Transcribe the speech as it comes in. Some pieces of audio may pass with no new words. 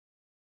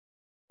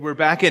We're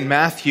back in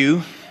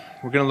Matthew.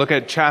 We're going to look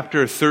at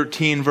chapter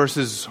 13,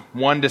 verses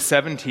 1 to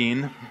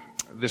 17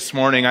 this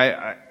morning.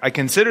 I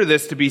consider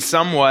this to be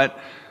somewhat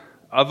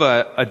of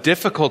a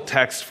difficult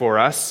text for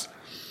us.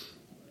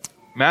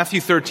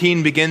 Matthew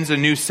 13 begins a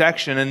new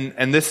section,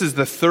 and this is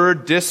the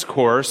third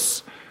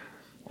discourse,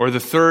 or the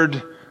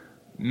third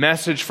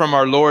message from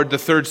our Lord, the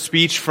third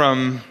speech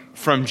from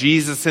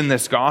Jesus in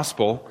this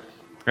gospel.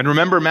 And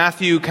remember,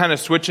 Matthew kind of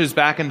switches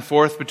back and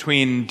forth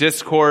between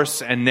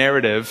discourse and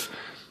narrative.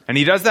 And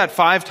he does that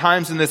 5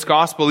 times in this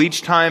gospel.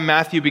 Each time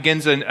Matthew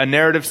begins a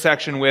narrative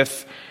section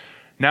with,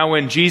 now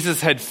when Jesus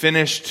had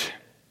finished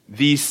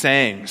these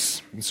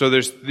sayings. And so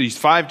there's these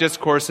 5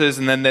 discourses,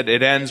 and then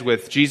it ends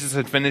with Jesus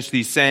had finished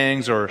these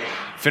sayings or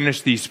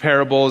finished these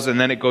parables, and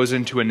then it goes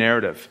into a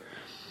narrative.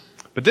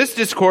 But this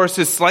discourse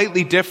is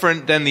slightly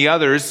different than the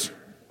others,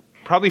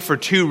 probably for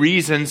 2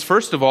 reasons.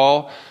 First of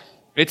all,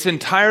 it's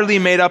entirely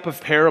made up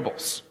of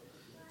parables,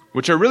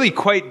 which are really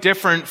quite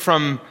different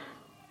from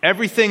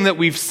everything that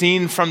we've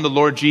seen from the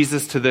Lord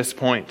Jesus to this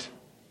point.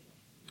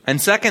 And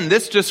second,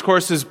 this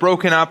discourse is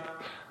broken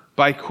up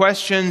by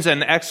questions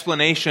and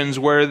explanations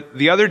where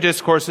the other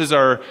discourses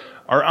are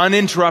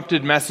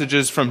uninterrupted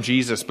messages from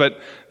Jesus.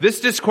 But this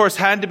discourse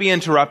had to be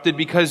interrupted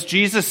because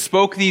Jesus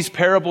spoke these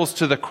parables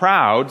to the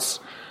crowds,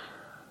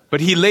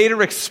 but he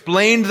later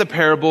explained the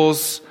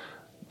parables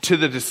to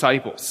the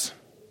disciples.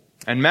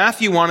 And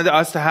Matthew wanted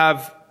us to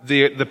have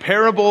the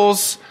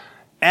parables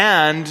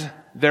and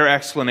their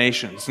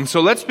explanations. And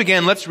so let's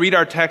begin. Let's read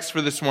our text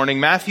for this morning.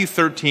 Matthew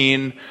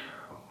 13.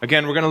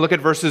 Again, we're going to look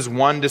at verses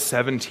 1 to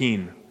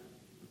 17.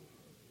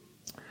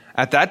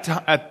 At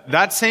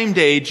that same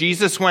day,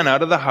 Jesus went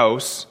out of the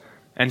house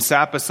and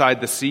sat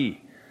beside the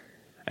sea.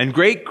 And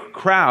great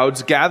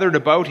crowds gathered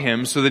about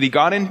him so that he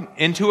got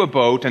into a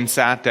boat and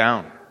sat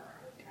down.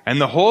 And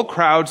the whole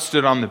crowd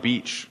stood on the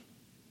beach.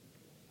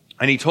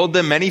 And he told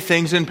them many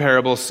things in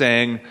parables,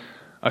 saying,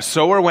 a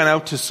sower went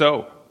out to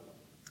sow.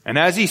 And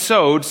as he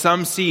sowed,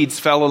 some seeds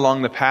fell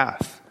along the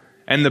path,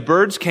 and the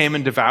birds came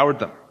and devoured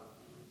them.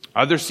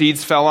 Other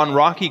seeds fell on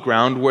rocky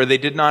ground where they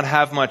did not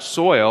have much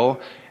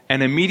soil,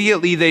 and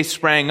immediately they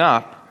sprang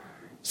up,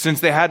 since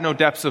they had no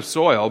depths of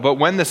soil. But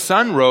when the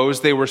sun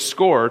rose, they were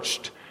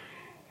scorched,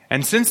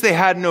 and since they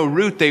had no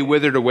root, they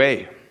withered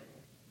away.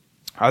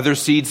 Other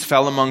seeds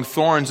fell among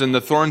thorns, and the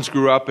thorns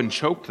grew up and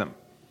choked them.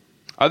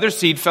 Other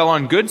seed fell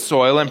on good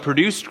soil and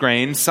produced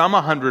grain, some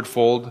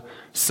 100-fold,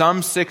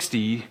 some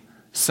 60,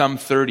 some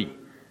 30.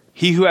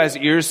 He who has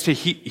ears,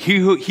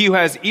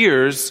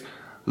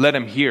 let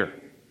him hear.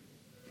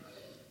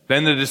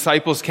 Then the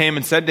disciples came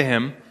and said to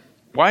him,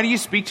 why do you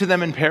speak to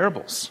them in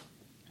parables?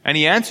 And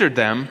he answered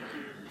them,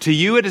 to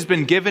you it has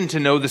been given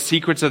to know the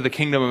secrets of the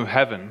kingdom of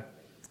heaven,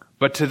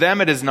 but to them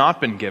it has not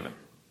been given.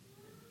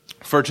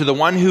 For to the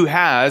one who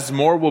has,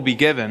 more will be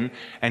given,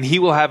 and he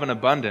will have an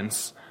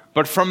abundance.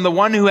 But from the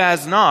one who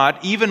has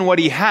not, even what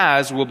he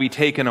has will be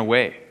taken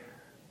away.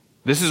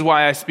 This is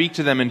why I speak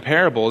to them in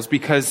parables,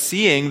 because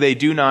seeing they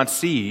do not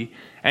see,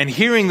 and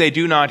hearing they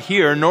do not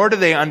hear, nor do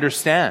they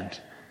understand.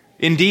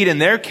 Indeed, in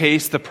their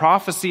case, the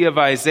prophecy of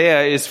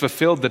Isaiah is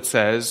fulfilled that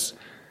says,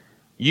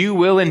 you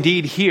will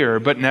indeed hear,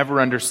 but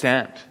never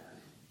understand.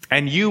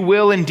 And you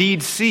will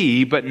indeed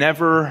see, but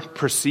never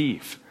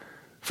perceive.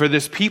 For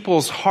this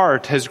people's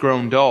heart has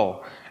grown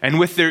dull, and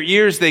with their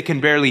ears they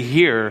can barely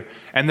hear,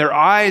 and their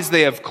eyes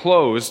they have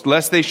closed,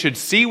 lest they should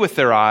see with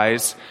their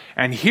eyes,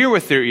 and hear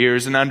with their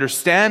ears, and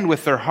understand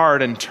with their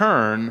heart, and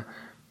turn,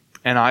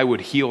 and I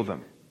would heal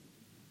them.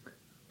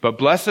 But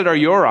blessed are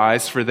your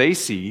eyes, for they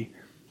see,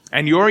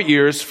 and your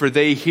ears, for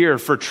they hear.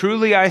 For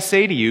truly I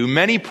say to you,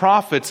 many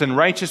prophets and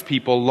righteous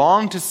people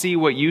long to see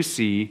what you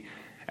see,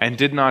 and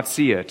did not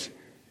see it,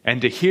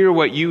 and to hear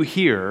what you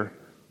hear,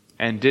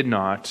 and did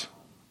not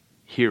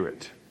hear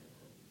it.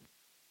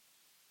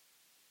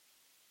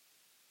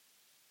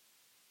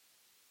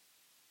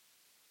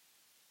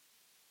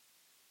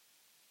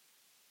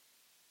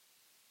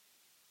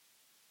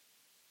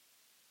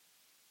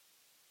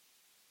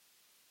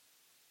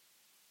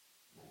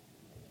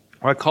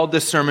 I called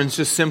this sermon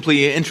just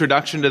simply an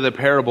introduction to the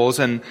parables,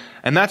 and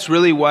that's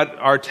really what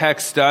our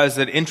text does.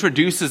 It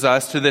introduces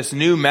us to this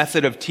new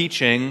method of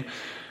teaching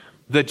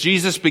that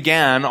Jesus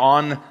began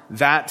on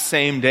that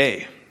same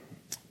day.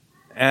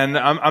 And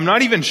I'm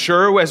not even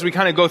sure, as we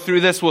kind of go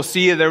through this, we'll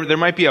see there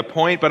might be a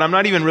point, but I'm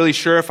not even really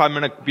sure if I'm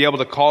going to be able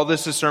to call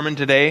this a sermon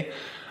today.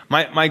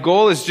 My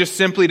goal is just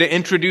simply to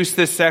introduce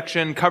this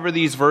section, cover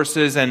these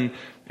verses, and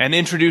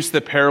introduce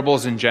the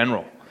parables in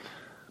general.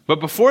 But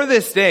before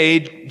this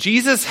day,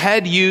 Jesus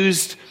had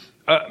used,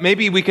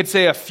 maybe we could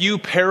say, a few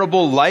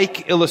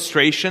parable-like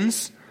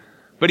illustrations,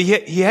 but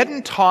he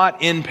hadn't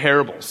taught in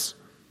parables.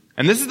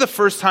 And this is the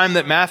first time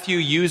that Matthew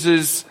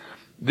uses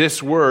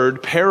this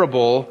word,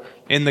 parable,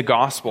 in the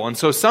gospel. And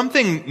so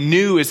something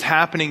new is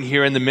happening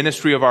here in the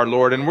ministry of our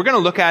Lord, and we're going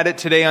to look at it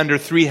today under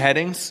 3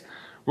 headings.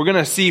 We're going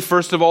to see,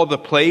 first of all, the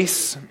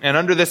place, and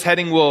under this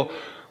heading we'll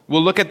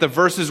look at the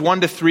verses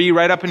 1 to 3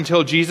 right up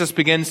until Jesus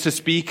begins to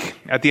speak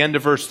at the end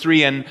of verse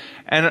 3. And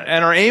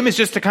our aim is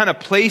just to kind of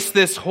place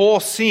this whole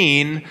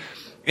scene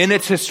in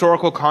its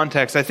historical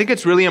context, I think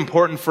it's really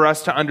important for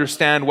us to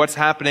understand what's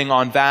happening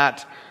on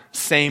that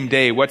same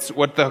day, what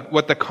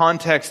the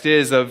context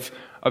is of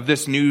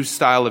this new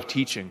style of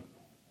teaching.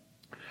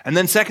 And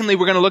then secondly,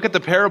 we're going to look at the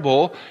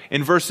parable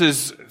in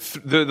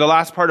the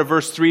last part of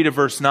verse 3 to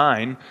verse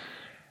 9.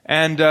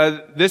 And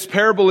this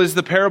parable is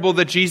the parable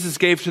that Jesus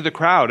gave to the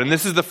crowd. And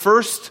this is the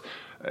first,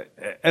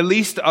 at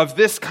least of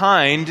this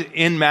kind,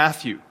 in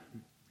Matthew.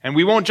 And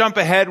we won't jump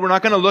ahead. We're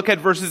not going to look at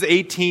verses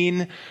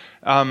 18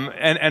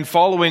 and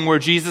following where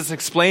Jesus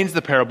explains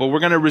the parable. We're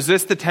going to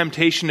resist the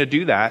temptation to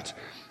do that.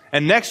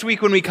 And next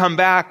week when we come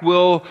back,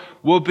 we'll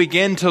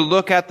begin to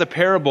look at the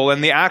parable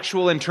and the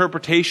actual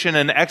interpretation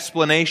and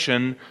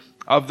explanation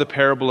of the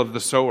parable of the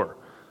sower.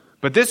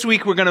 But this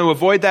week we're going to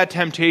avoid that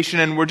temptation,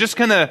 and we're just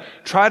going to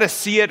try to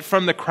see it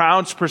from the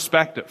crowd's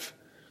perspective.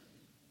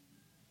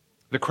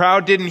 The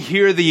crowd didn't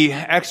hear the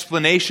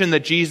explanation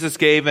that Jesus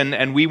gave,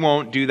 and we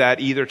won't do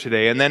that either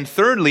today. And then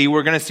thirdly,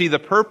 we're going to see the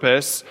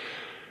purpose.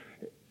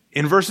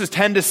 In verses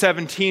 10 to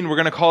 17, we're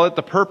going to call it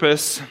the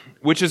purpose,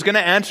 which is going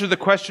to answer the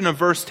question of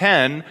verse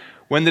 10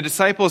 when the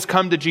disciples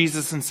come to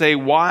Jesus and say,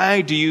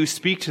 "Why do you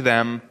speak to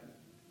them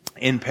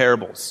in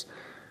parables?"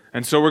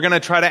 And so we're going to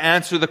try to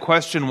answer the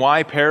question,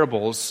 why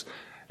parables?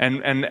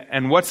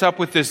 And what's up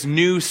with this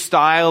new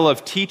style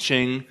of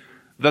teaching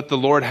that the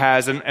Lord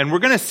has? And we're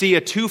going to see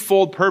a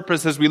twofold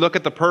purpose as we look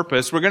at the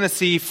purpose. We're going to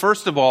see,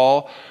 first of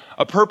all,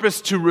 a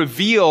purpose to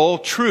reveal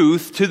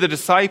truth to the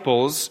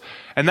disciples.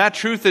 And that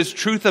truth is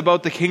truth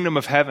about the kingdom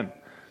of heaven.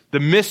 The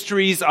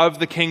mysteries of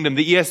the kingdom.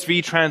 The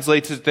ESV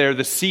translates it there,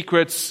 the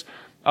secrets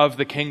of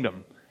the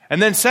kingdom.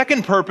 And then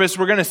second purpose,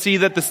 we're going to see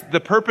that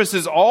the purpose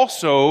is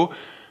also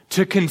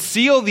to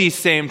conceal these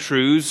same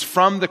truths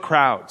from the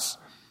crowds.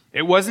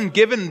 It wasn't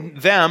given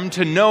them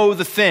to know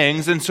the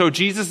things, and so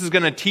Jesus is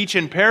going to teach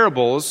in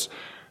parables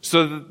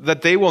so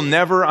that they will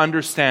never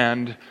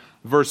understand,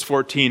 verse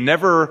 14,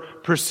 never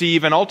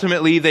perceive, and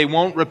ultimately they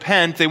won't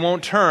repent, they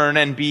won't turn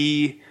and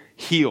be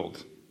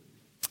healed.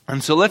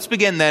 And so let's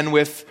begin then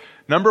with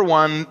number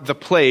 1, the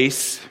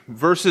place,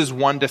 verses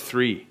 1 to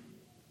 3.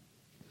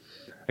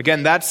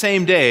 Again, that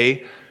same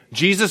day,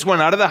 Jesus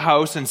went out of the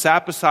house and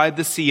sat beside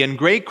the sea, and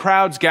great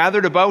crowds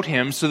gathered about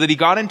him so that he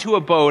got into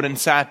a boat and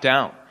sat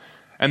down.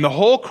 And the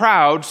whole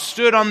crowd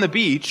stood on the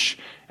beach,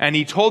 and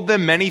he told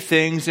them many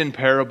things in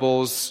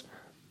parables,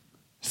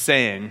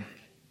 saying,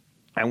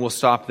 and we'll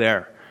stop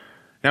there.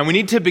 Now we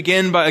need to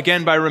begin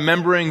by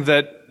remembering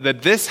that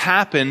this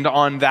happened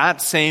on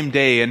that same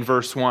day in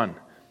verse 1.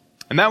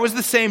 And that was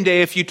the same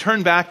day, if you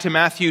turn back to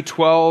Matthew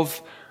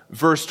 12,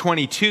 verse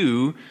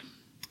 22,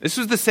 this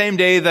was the same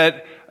day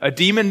that a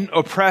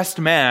demon-oppressed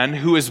man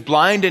who is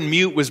blind and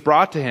mute was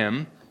brought to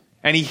him,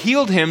 and he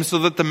healed him so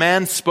that the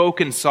man spoke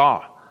and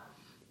saw.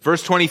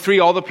 Verse 23,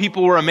 all the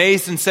people were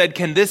amazed and said,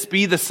 "Can this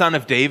be the son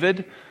of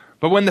David?"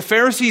 But when the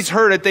Pharisees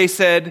heard it, they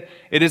said,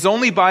 "It is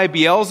only by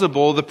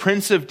Beelzebul, the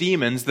prince of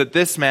demons, that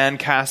this man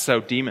casts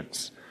out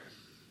demons."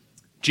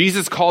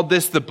 Jesus called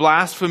this the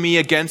blasphemy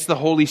against the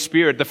Holy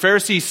Spirit. The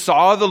Pharisees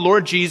saw the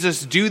Lord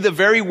Jesus do the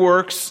very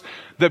works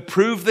that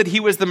proved that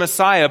he was the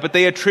Messiah, but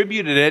they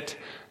attributed it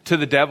to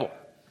the devil.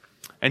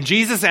 And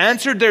Jesus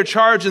answered their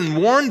charge and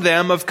warned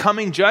them of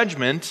coming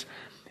judgment.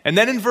 And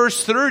then in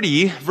verse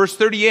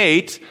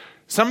 38,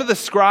 some of the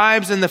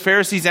scribes and the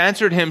Pharisees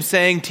answered him,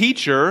 saying,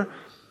 "Teacher,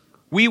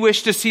 we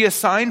wish to see a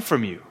sign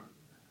from you."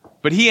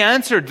 But he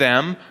answered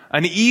them,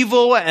 "An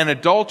evil and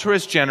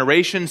adulterous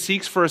generation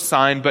seeks for a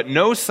sign, but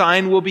no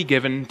sign will be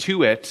given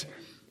to it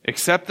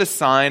except the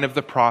sign of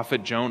the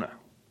prophet Jonah."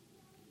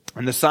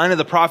 And the sign of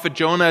the prophet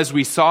Jonah, as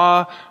we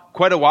saw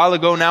quite a while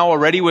ago now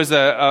already, was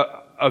a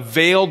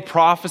veiled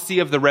prophecy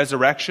of the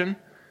resurrection.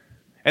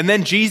 And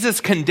then Jesus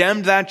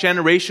condemned that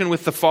generation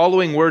with the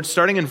following words,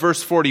 starting in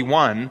verse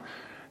 41.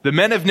 "The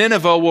men of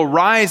Nineveh will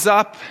rise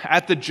up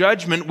at the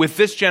judgment with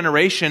this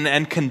generation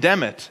and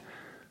condemn it.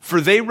 For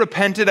they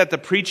repented at the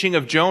preaching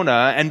of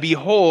Jonah, and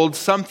behold,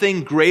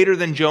 something greater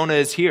than Jonah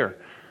is here.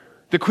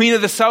 The queen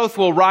of the south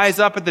will rise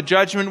up at the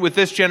judgment with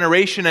this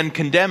generation and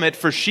condemn it,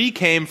 for she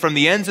came from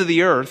the ends of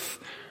the earth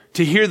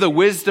to hear the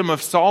wisdom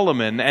of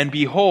Solomon, and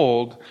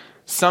behold,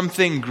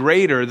 something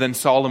greater than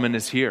Solomon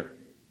is here."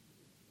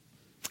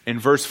 In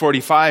verse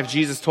 45,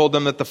 Jesus told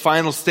them that the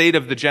final state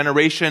of the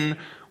generation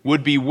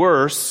would be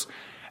worse.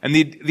 And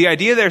the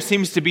idea there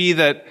seems to be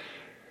that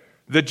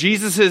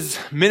Jesus'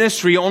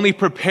 ministry only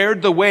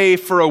prepared the way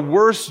for a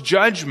worse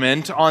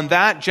judgment on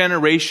that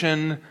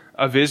generation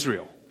of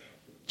Israel.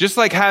 Just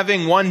like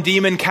having one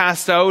demon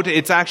cast out,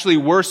 it's actually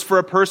worse for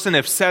a person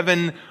if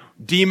 7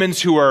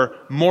 demons who are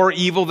more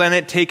evil than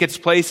it take its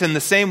place. In the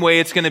same way,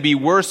 it's going to be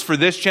worse for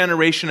this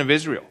generation of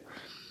Israel.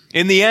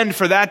 In the end,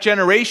 for that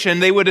generation,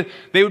 they would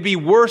be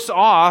worse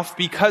off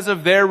because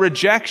of their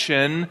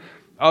rejection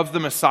of the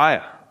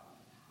Messiah.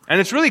 And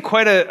it's really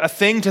quite a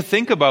thing to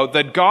think about,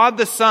 that God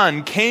the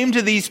Son came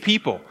to these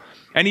people,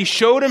 and he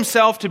showed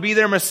himself to be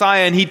their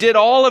Messiah, and he did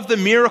all of the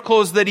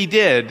miracles that he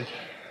did,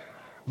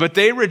 but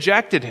they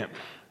rejected him.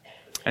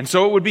 And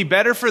so it would be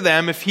better for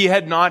them if he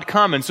had not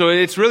come. And so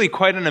it's really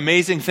quite an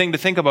amazing thing to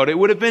think about. It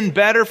would have been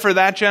better for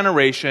that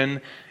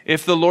generation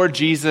if the Lord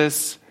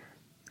Jesus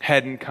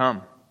hadn't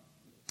come.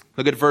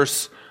 Look at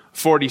verse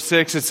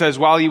 46. It says,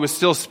 while he was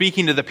still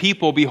speaking to the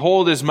people,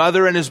 behold, his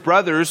mother and his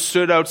brothers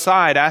stood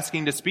outside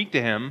asking to speak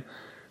to him.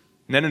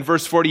 And then in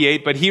verse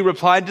 48, but he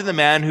replied to the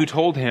man who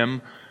told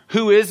him,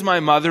 who is my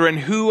mother and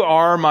who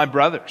are my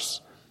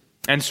brothers?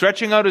 And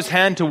stretching out his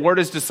hand toward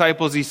his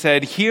disciples, he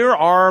said, here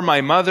are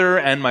my mother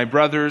and my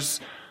brothers.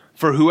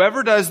 For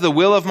whoever does the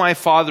will of my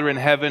Father in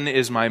heaven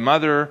is my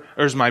mother,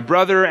 or is my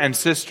brother and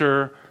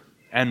sister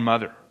and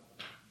mother.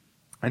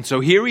 And so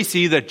here we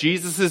see that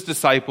Jesus'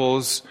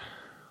 disciples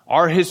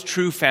are his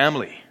true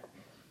family.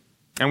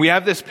 And we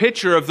have this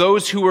picture of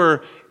those who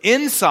are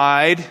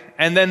inside,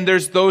 and then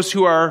there's those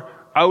who are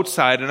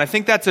outside. And I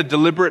think that's a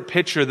deliberate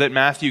picture that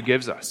Matthew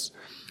gives us.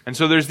 And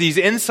so there's these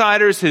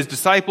insiders, his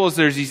disciples,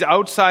 there's these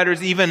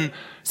outsiders, even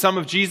some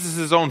of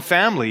Jesus' own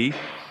family.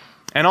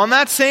 And on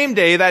that same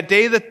day, that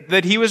day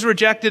that he was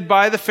rejected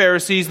by the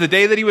Pharisees, the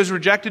day that he was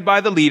rejected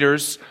by the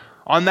leaders,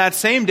 on that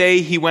same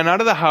day, he went out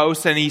of the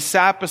house and he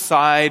sat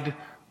beside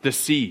the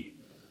sea.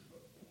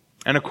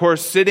 And of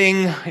course,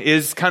 sitting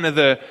is kind of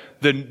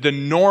the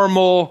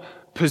normal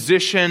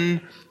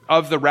position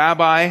of the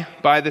rabbi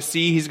by the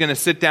sea. He's going to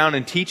sit down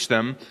and teach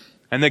them.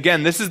 And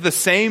again, this is the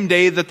same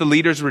day that the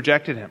leaders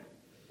rejected him.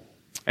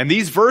 And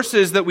these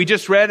verses that we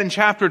just read in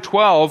chapter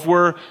 12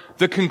 were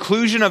the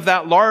conclusion of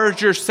that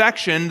larger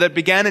section that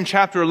began in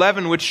chapter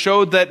 11, which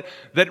showed that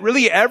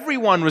really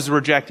everyone was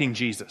rejecting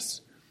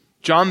Jesus.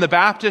 John the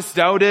Baptist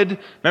doubted.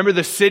 Remember,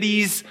 the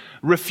cities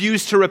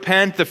refused to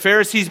repent. The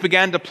Pharisees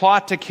began to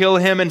plot to kill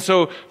him. And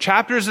so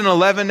chapters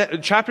 11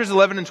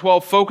 and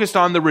 12 focused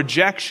on the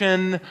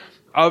rejection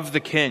of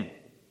the king.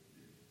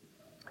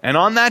 And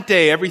on that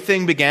day,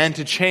 everything began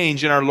to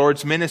change in our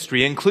Lord's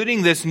ministry,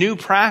 including this new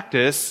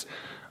practice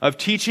of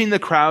teaching the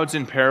crowds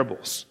in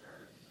parables.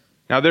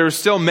 Now, there were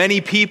still many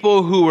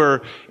people who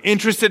were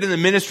interested in the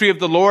ministry of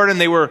the Lord,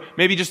 and they were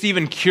maybe just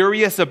even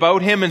curious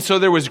about him. And so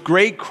there was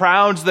great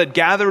crowds that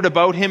gathered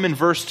about him in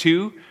verse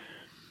 2.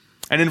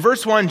 And in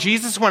verse 1,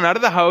 Jesus went out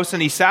of the house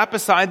and he sat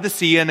beside the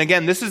sea. And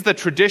again, this is the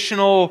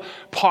traditional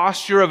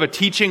posture of a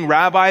teaching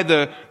rabbi.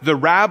 The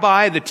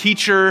rabbi, the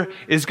teacher,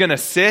 is going to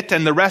sit,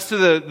 and the rest of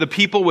the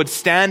people would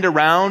stand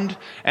around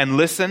and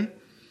listen.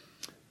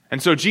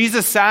 And so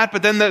Jesus sat,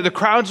 but then the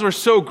crowds were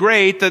so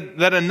great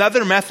that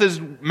another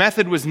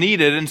method was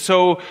needed. And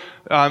so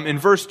in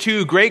verse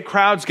 2, great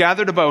crowds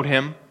gathered about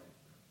him,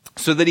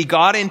 so that he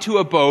got into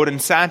a boat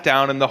and sat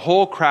down, and the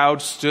whole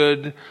crowd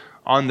stood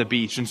on the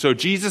beach. And so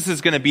Jesus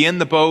is going to be in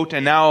the boat,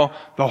 and now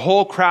the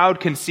whole crowd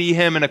can see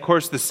him. And of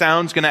course, the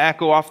sound's going to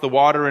echo off the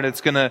water, and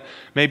it's going to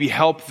maybe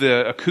help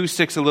the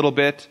acoustics a little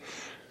bit.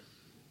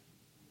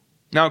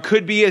 Now, it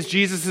could be as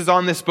Jesus is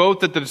on this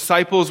boat that the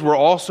disciples were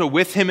also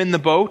with him in the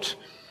boat.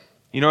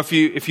 You know, if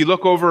you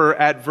look over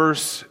at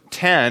verse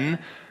 10,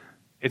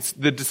 it's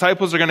the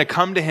disciples are going to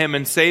come to him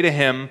and say to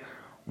him,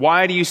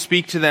 why do you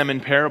speak to them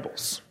in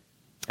parables?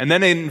 And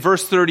then in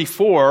verse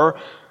 34,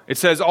 it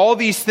says, all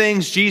these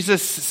things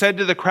Jesus said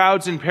to the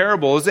crowds in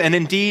parables, and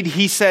indeed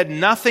he said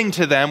nothing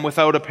to them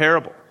without a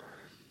parable.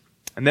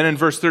 And then in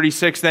verse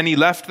 36, then he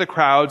left the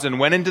crowds and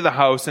went into the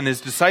house, and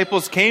his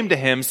disciples came to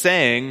him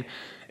saying,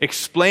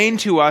 explain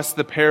to us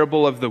the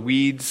parable of the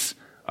weeds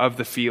of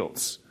the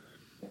fields.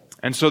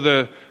 And so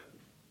the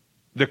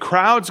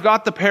crowds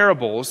got the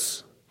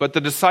parables, but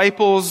the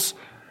disciples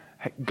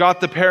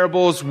got the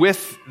parables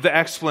with the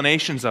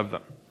explanations of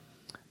them.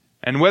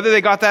 And whether they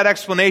got that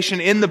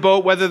explanation in the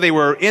boat, whether they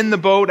were in the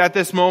boat at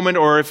this moment,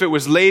 or if it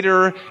was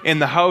later in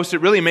the house,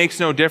 it really makes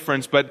no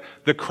difference. But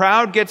the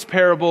crowd gets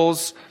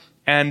parables,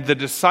 and the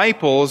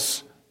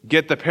disciples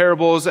get the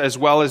parables as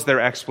well as their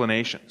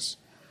explanations.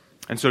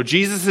 And so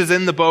Jesus is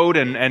in the boat,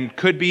 and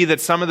could be that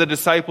some of the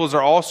disciples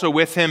are also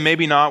with him.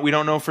 Maybe not. We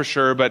don't know for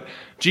sure. But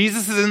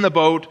Jesus is in the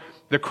boat.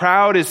 The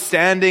crowd is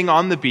standing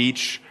on the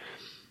beach,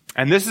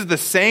 and this is the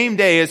same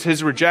day as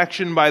his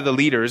rejection by the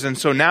leaders. And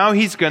so now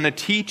he's going to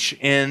teach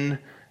in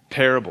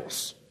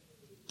parables.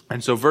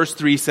 And so verse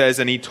 3 says,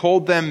 and he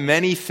told them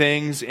many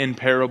things in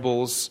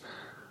parables,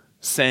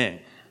 saying.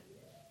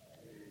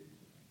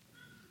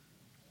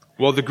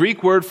 Well, the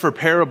Greek word for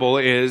parable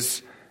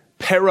is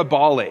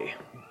parabole,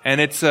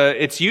 and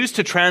it's used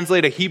to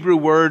translate a Hebrew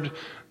word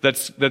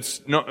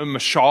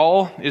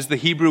mashal is the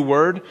Hebrew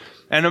word.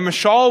 And a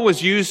mashal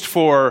was used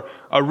for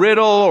a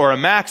riddle or a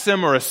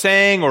maxim or a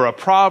saying or a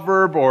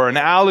proverb or an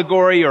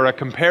allegory or a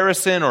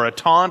comparison or a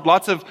taunt.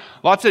 Lots of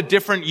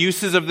different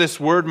uses of this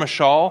word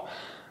mashal.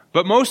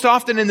 But most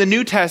often in the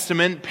New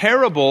Testament,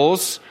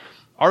 parables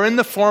are in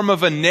the form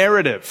of a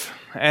narrative.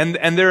 And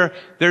they're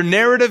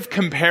narrative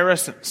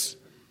comparisons.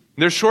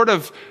 They're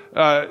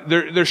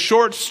they're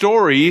short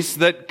stories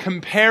that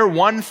compare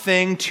one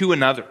thing to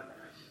another.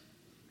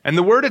 And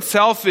the word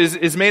itself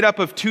is made up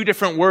of two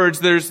different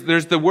words. There's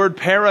the word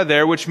para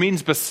there, which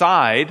means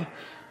beside.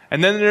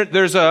 And then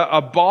there's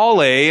a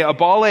bale. A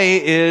bale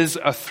is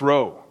a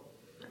throw.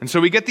 And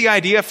so we get the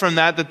idea from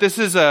that this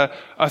is a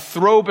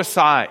throw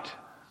beside.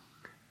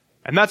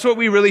 And that's what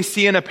we really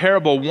see in a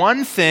parable.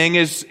 One thing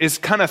is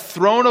kind of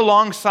thrown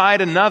alongside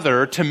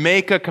another to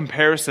make a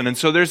comparison. And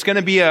so there's going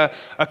to be a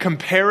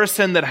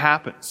comparison that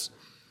happens.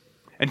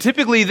 And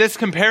typically this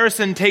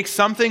comparison takes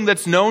something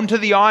that's known to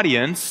the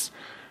audience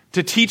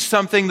to teach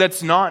something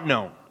that's not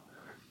known.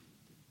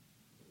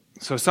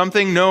 So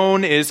something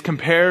known is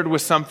compared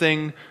with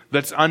something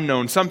that's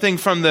unknown. Something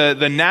from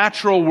the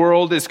natural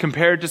world is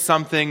compared to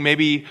something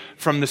maybe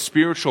from the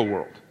spiritual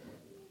world.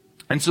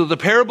 And so the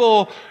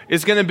parable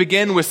is going to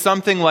begin with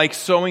something like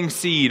sowing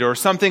seed, or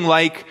something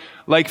like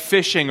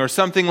fishing, or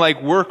something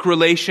like work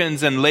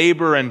relations and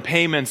labor and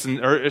payments,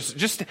 or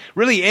just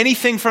really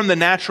anything from the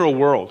natural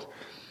world.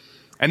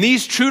 And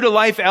these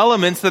true-to-life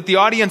elements that the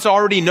audience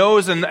already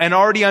knows and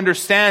already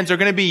understands are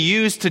going to be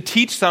used to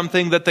teach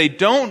something that they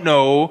don't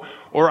know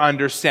or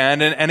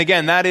understand. And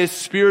again, that is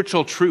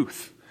spiritual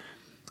truth.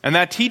 And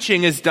that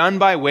teaching is done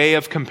by way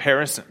of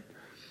comparison.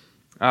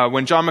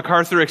 When John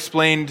MacArthur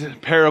explained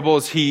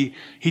parables, he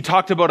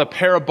talked about a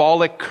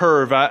parabolic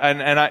curve. I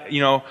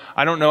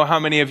don't know how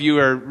many of you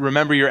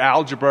remember your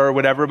algebra or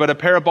whatever, but a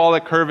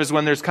parabolic curve is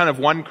when there's kind of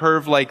one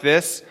curve like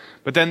this,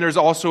 but then there's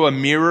also a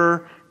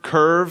mirror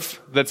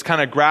curve that's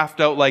kind of graphed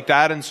out like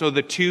that. And so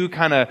the two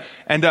kind of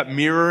end up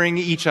mirroring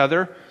each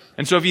other.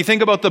 And so if you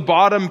think about the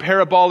bottom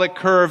parabolic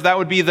curve, that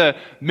would be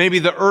maybe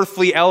the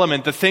earthly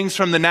element, the things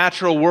from the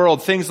natural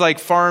world, things like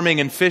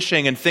farming and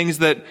fishing and things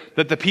that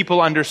the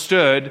people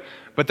understood.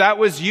 But that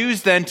was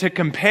used then to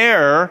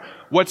compare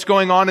what's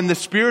going on in the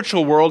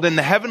spiritual world, in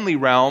the heavenly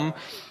realm.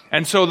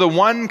 And so the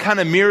one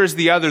kind of mirrors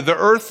the other. The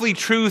earthly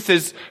truth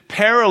is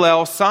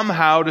parallel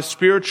somehow to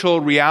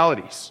spiritual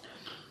realities.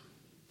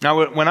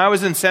 Now, when I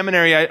was in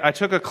seminary, I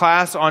took a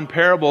class on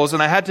parables,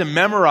 and I had to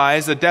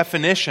memorize a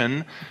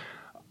definition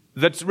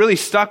that's really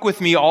stuck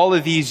with me all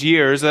of these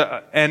years.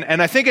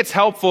 And I think it's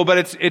helpful, but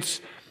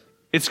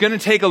it's going to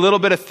take a little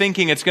bit of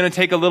thinking. It's going to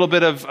take a little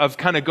bit of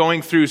kind of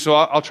going through. So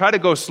I'll try to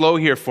go slow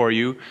here for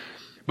you.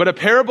 But a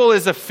parable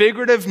is a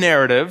figurative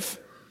narrative,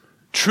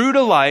 true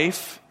to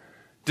life,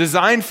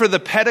 designed for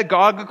the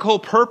pedagogical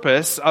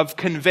purpose of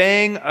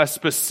conveying a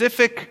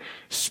specific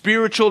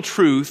spiritual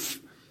truth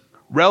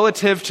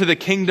relative to the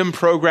kingdom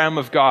program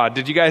of God.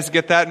 Did you guys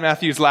get that?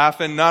 Matthew's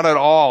laughing. Not at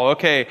all.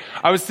 Okay.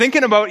 I was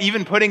thinking about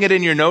even putting it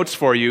in your notes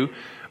for you.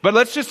 But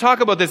let's just talk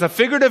about this. A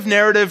figurative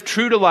narrative,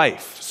 true to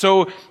life.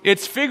 So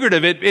it's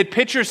figurative. It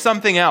pictures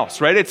something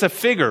else, right? It's a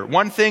figure.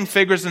 One thing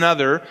figures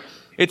another.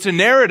 It's a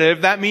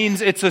narrative. That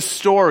means it's a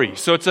story.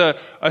 So it's a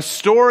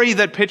story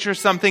that pictures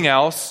something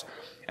else.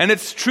 And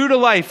it's true to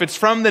life. It's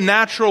from the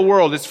natural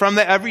world. It's from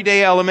the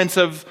everyday elements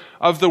of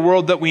the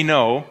world that we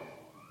know.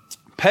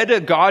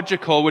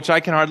 Pedagogical, which I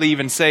can hardly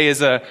even say,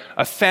 is a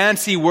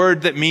fancy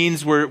word that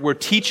means we're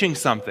teaching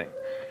something.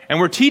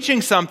 And we're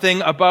teaching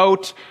something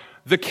about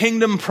the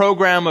kingdom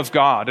program of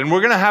God. And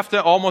we're going to have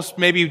to almost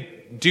maybe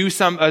do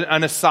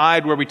an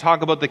aside where we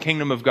talk about the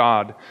kingdom of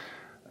God.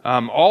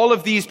 All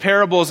of these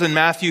parables in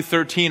Matthew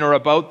 13 are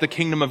about the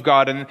kingdom of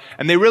God.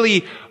 And they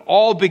really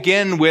all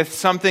begin with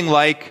something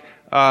like,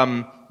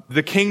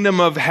 the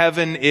kingdom of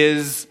heaven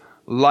is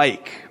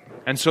like.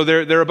 And so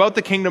they're about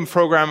the kingdom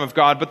program of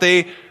God, but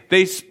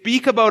they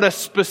speak about a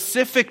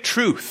specific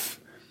truth,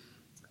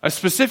 a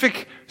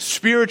specific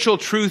spiritual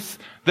truth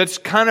that's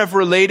kind of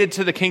related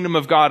to the kingdom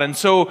of God. And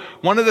so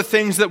one of the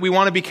things that we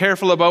want to be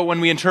careful about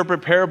when we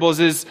interpret parables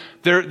is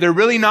they're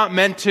really not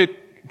meant to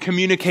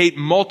communicate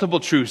multiple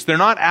truths. They're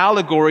not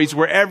allegories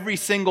where every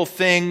single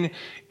thing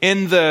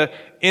in the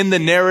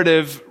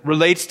narrative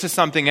relates to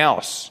something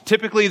else.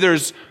 Typically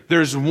there's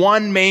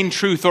one main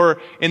truth,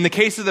 or in the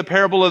case of the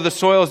parable of the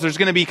soils, there's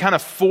going to be kind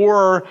of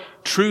 4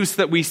 truths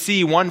that we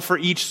see, one for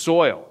each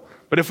soil.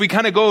 But if we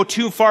kind of go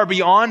too far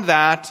beyond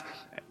that,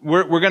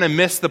 we're going to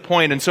miss the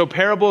point. And so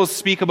parables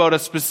speak about a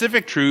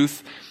specific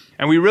truth,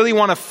 and we really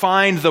want to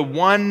find the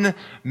one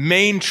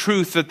main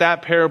truth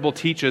that parable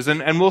teaches.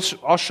 And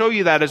I'll show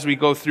you that as we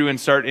go through and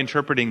start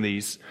interpreting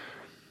these.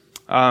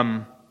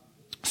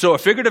 So a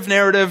figurative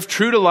narrative,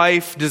 true to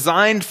life,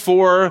 designed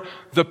for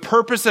the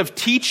purpose of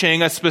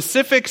teaching a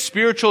specific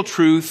spiritual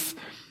truth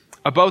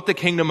about the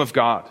kingdom of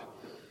God.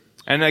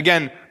 And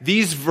again,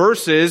 these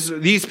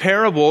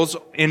parables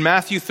in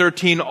Matthew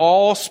 13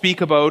 all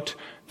speak about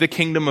the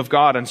kingdom of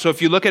God. And so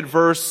if you look at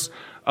verse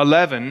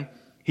 11,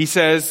 he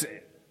says,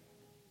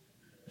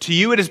 "To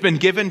you it has been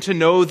given to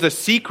know the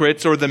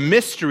secrets or the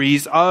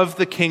mysteries of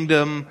the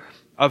kingdom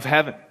of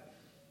heaven."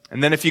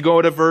 And then if you go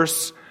to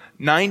verse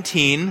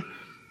 19,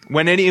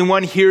 "When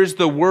anyone hears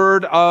the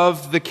word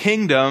of the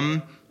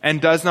kingdom and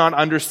does not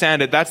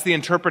understand it," that's the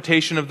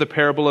interpretation of the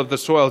parable of the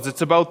soils.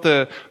 It's about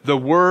the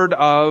word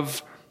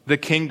of the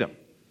kingdom.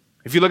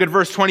 If you look at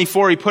verse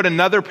 24, he put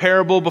another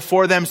parable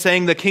before them,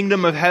 saying the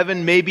kingdom of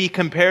heaven may be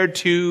compared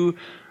to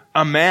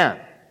a man.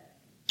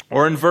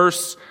 Or in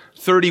verse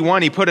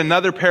 31, he put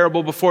another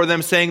parable before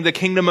them, saying the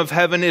kingdom of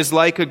heaven is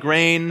like a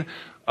grain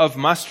of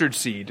mustard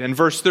seed. In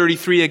verse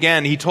 33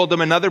 again, he told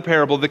them another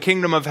parable, the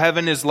kingdom of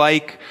heaven is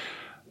like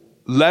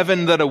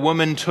leaven that a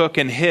woman took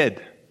and hid.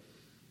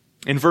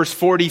 In verse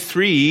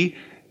 43,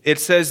 it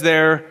says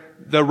there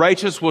the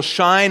righteous will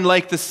shine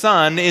like the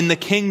sun in the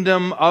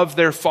kingdom of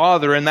their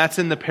Father, and that's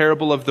in the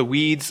parable of the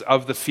weeds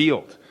of the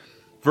field.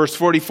 Verse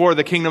 44,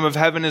 the kingdom of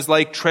heaven is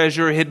like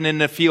treasure hidden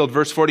in a field.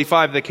 Verse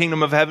 45, the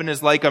kingdom of heaven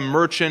is like a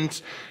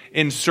merchant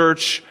in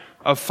search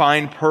of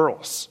fine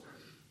pearls.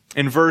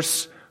 In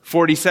verse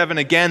 47,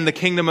 again, the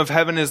kingdom of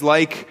heaven is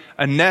like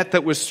a net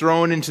that was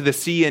thrown into the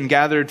sea and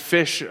gathered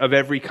fish of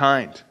every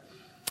kind.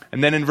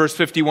 And then in verse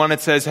 51,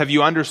 it says, have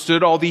you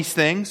understood all these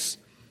things?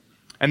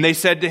 And they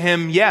said to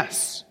him,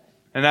 yes.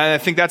 And I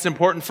think that's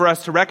important for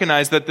us to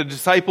recognize that the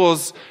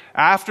disciples,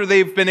 after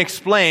they've been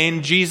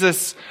explained,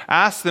 Jesus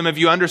asks them, have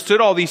you understood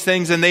all these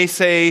things? And they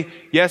say,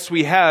 yes,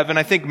 we have. And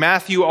I think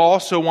Matthew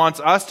also wants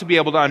us to be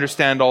able to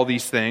understand all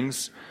these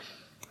things.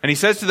 And he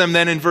says to them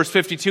then in verse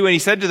 52, and he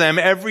said to them,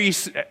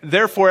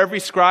 therefore every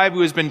scribe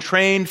who has been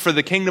trained for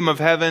the kingdom of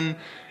heaven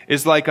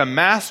is like a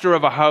master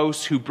of a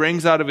house who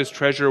brings out of his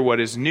treasure what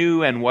is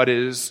new and what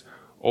is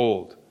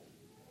old.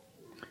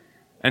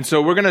 And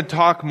so we're going to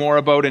talk more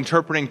about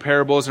interpreting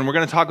parables, and we're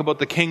going to talk about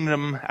the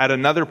kingdom at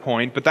another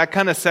point, but that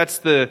kind of sets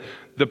the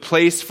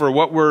place for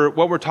what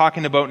we're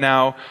talking about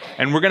now.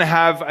 And we're going to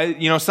have,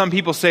 some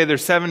people say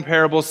there's 7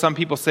 parables, some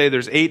people say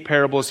there's 8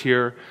 parables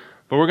here,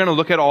 but we're going to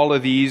look at all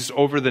of these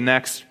over the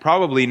next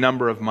probably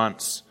number of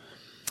months.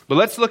 But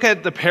let's look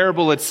at the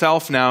parable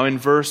itself now in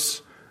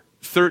verse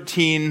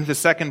 13, the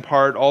second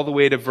part, all the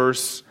way to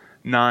verse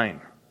 9.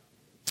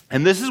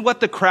 And this is what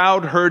the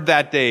crowd heard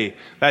that day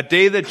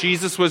that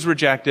Jesus was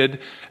rejected.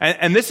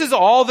 And this is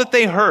all that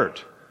they heard.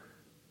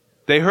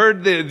 They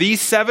heard these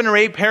 7 or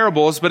 8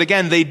 parables, but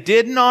again, they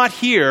did not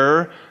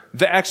hear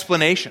the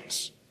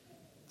explanations.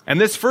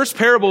 And this first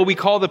parable we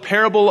call the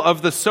parable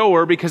of the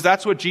sower because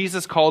that's what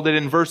Jesus called it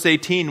in verse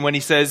 18 when he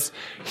says,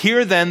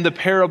 hear then the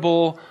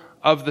parable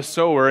of the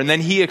sower. And then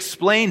he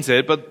explains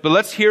it, but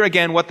let's hear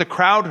again what the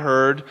crowd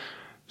heard,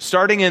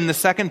 starting in the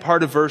second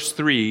part of verse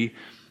 3.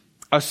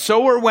 A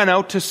sower went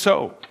out to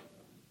sow.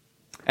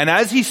 And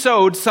as he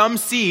sowed, some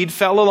seed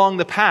fell along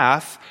the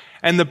path,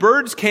 and the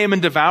birds came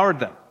and devoured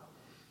them.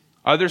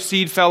 Other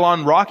seed fell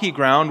on rocky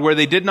ground where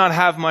they did not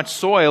have much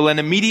soil, and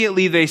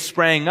immediately they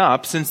sprang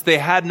up, since they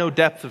had no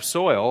depth of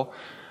soil.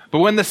 But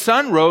when the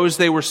sun rose,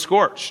 they were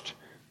scorched.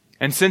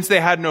 And since they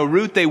had no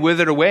root, they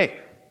withered away.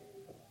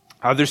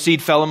 Other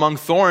seed fell among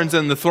thorns,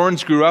 and the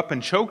thorns grew up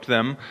and choked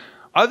them.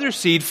 Other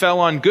seed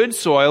fell on good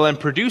soil and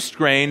produced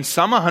grain,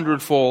 some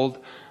 100-fold,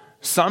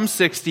 some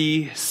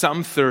 60,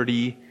 some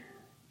 30.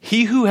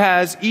 He who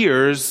has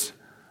ears,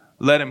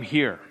 let him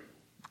hear.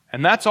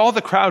 And that's all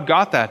the crowd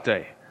got that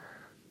day.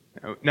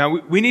 Now,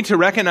 we need to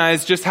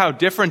recognize just how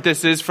different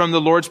this is from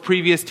the Lord's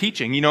previous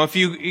teaching. If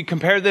you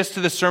compare this to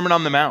the Sermon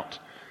on the Mount,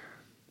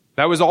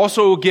 that was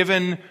also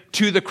given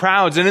to the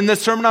crowds. And in the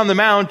Sermon on the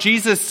Mount,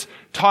 Jesus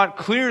taught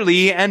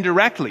clearly and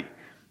directly.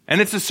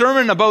 And it's a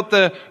sermon about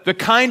the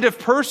kind of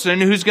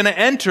person who's going to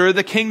enter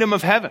the kingdom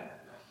of heaven.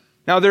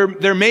 Now,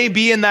 there may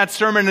be in that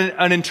sermon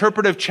an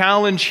interpretive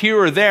challenge here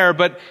or there,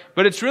 but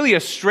it's really a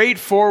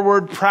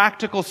straightforward,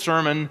 practical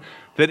sermon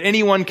that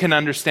anyone can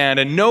understand,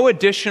 and no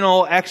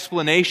additional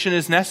explanation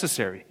is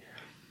necessary.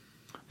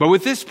 But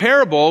with this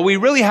parable, we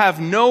really have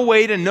no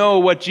way to know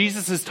what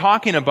Jesus is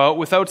talking about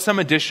without some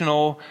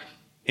additional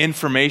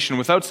information,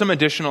 without some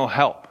additional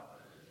help.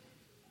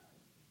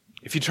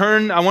 If you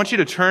turn, I want you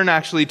to turn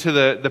actually to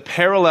the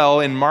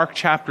parallel in Mark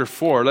chapter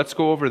 4. Let's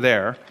go over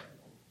there.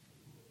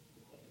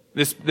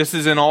 This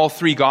is in all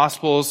 3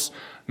 Gospels,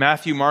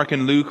 Matthew, Mark,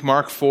 and Luke.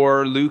 Mark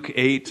 4, Luke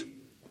 8.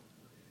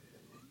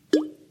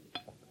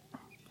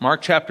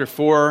 Mark chapter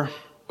 4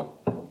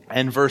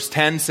 and verse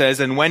 10 says,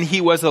 and when he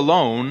was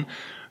alone,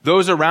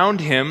 those around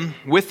him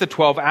with the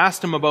 12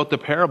 asked him about the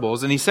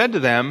parables. And he said to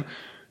them,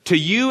 to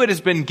you has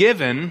been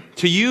given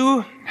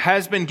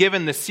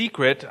the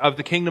secret of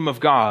the kingdom of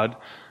God,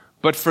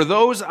 but for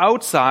those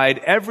outside,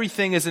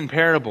 everything is in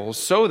parables,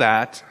 so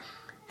that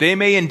they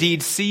may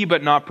indeed see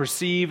but not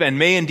perceive, and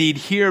may indeed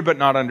hear but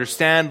not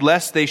understand,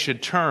 lest they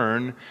should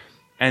turn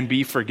and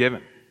be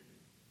forgiven.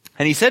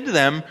 And he said to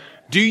them,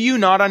 do you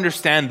not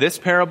understand this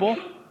parable?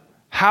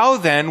 How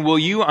then will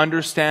you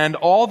understand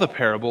all the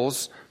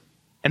parables?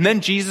 And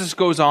then Jesus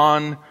goes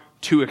on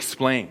to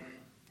explain.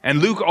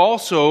 And Luke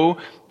also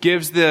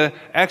gives the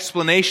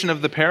explanation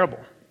of the parable.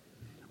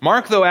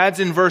 Mark, though, adds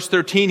in verse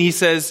 13, he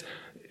says,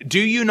 do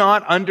you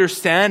not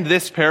understand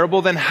this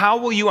parable? Then how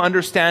will you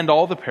understand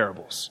all the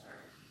parables?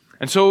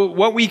 And so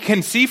what we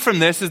can see from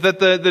this is that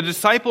the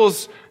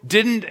disciples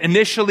didn't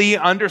initially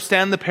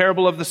understand the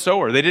parable of the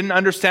sower. They didn't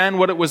understand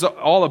what it was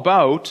all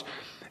about.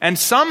 And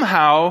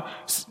somehow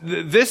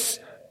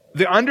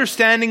the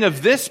understanding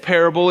of this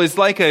parable is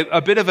like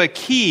a bit of a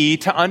key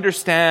to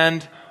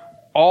understand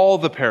all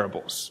the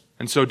parables.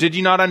 And so did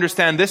you not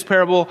understand this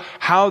parable?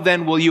 How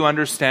then will you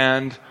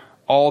understand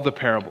all the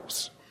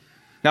parables?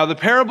 Now, the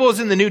parables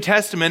in the New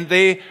Testament,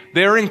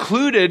 they're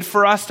included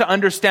for us to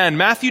understand.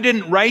 Matthew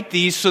didn't write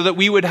these so that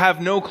we would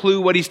have no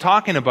clue what he's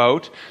talking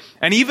about.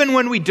 And even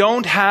when we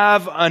don't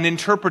have an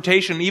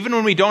interpretation, even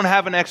when we don't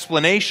have an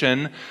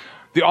explanation,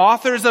 the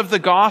authors of the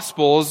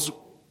Gospels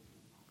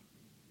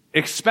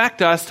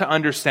expect us to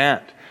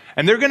understand.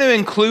 And they're going to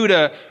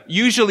include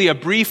usually a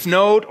brief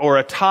note or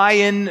a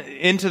tie-in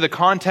into the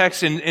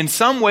context in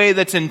some way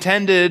that's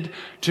intended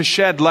to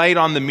shed light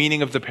on the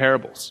meaning of the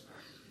parables.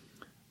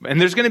 And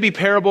there's going to be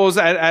parables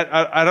at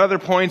other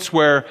points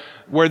where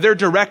they're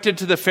directed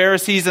to the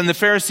Pharisees, and the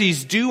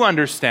Pharisees do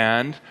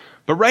understand.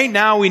 But right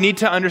now we need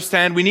to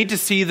understand, we need to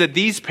see that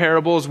these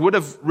parables would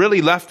have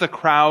really left the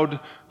crowd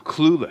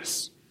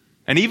clueless.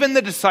 And even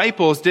the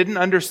disciples didn't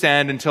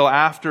understand until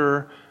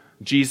after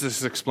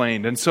Jesus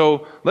explained. And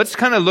so let's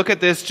kind of look at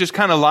this just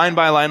kind of line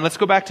by line. Let's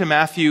go back to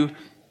Matthew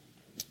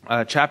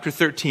chapter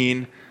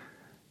 13.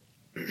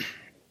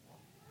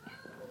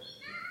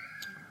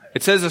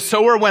 It says, a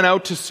sower went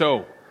out to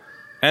sow.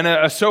 And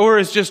a sower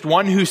is just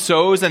one who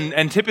sows,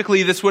 and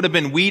typically this would have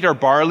been wheat or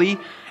barley.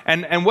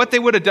 And what they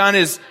would have done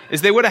is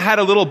they would have had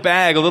a little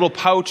bag, a little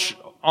pouch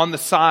on the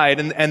side,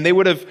 and they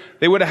would have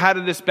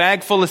had this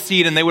bag full of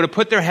seed, and they would have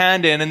put their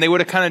hand in, and they would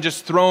have kind of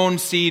just thrown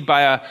seed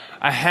by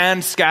a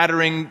hand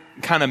scattering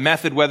kind of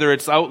method, whether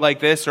it's out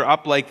like this or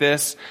up like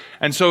this.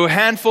 And so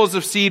handfuls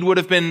of seed would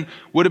have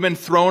been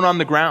thrown on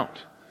the ground.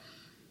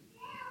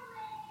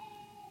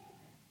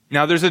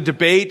 Now, there's a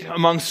debate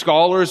among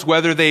scholars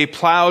whether they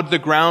plowed the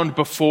ground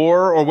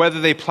before or whether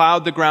they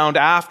plowed the ground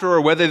after or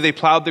whether they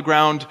plowed the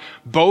ground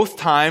both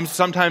times.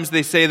 Sometimes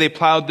they say they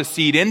plowed the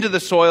seed into the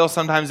soil.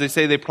 Sometimes they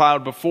say they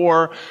plowed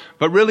before.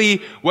 But really,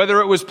 whether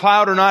it was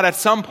plowed or not, at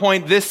some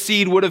point, this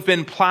seed would have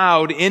been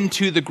plowed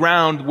into the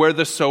ground where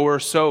the sower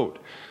sowed.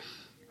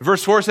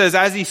 Verse 4 says,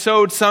 as he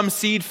sowed, some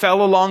seed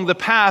fell along the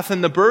path,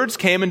 and the birds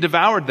came and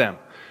devoured them.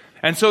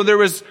 And so there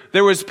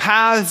was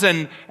paths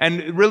and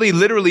really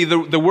literally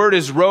the word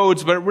is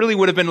roads, but it really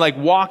would have been like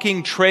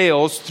walking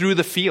trails through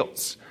the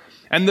fields.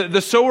 And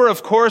the sower,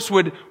 of course,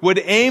 would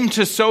aim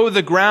to sow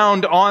the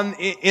ground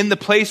in the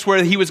place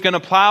where he was going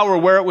to plow or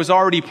where it was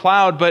already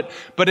plowed.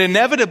 But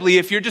inevitably,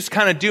 if you're just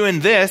kind of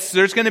doing this,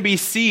 there's going to be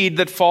seed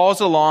that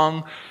falls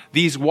along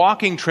these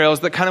walking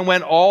trails that kind of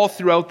went all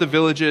throughout the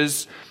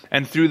villages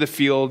and through the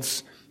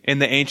fields in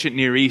the ancient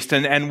Near East.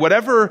 And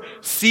whatever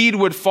seed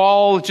would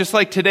fall, just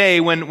like today,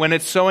 when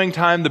it's sowing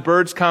time, the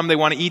birds come, they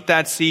want to eat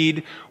that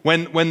seed.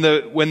 When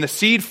the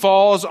seed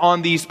falls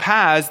on these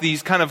paths,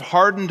 these kind of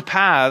hardened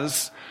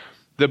paths,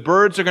 the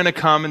birds are going to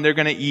come and they're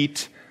going to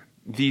eat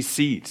these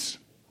seeds.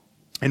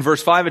 In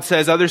verse 5 it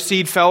says, other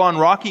seed fell on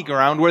rocky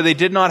ground where they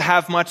did not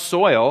have much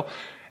soil,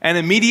 and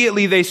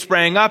immediately they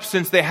sprang up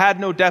since they had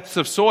no depths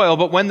of soil.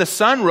 But when the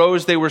sun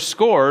rose, they were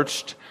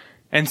scorched,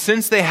 and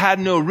since they had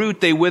no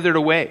root, they withered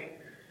away.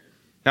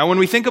 Now, when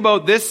we think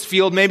about this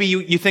field, maybe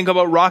you think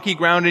about rocky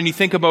ground and you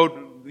think about,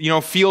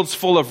 fields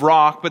full of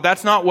rock, but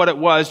that's not what it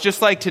was.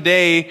 Just like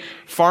today,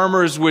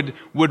 farmers would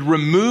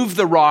remove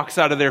the rocks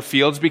out of their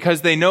fields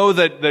because they know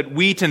that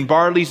wheat and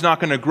barley's not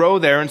going to grow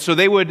there. And so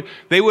they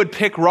would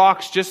pick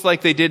rocks just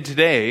like they did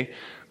today.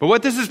 But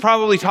what this is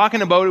probably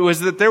talking about was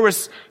that there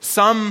was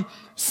some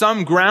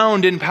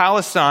ground in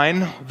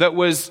Palestine that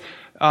was,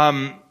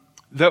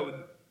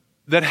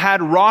 that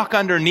had rock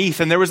underneath,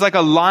 and there was like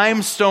a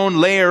limestone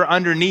layer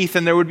underneath,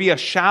 and there would be a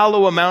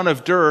shallow amount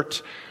of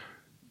dirt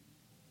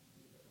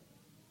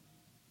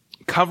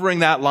covering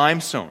that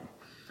limestone.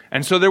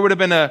 And so there would have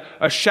been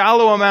a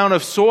shallow amount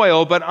of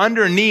soil, but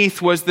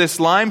underneath was this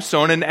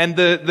limestone, and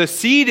the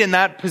seed in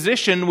that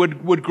position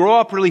would grow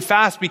up really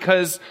fast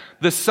because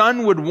the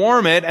sun would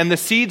warm it, and the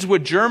seeds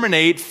would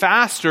germinate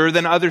faster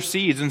than other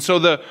seeds. And so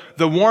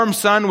the warm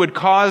sun would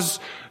cause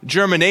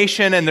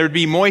germination, and there'd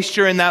be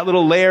moisture in that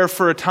little layer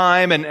for a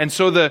time, and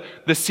so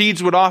the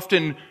seeds would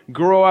often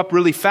grow up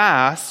really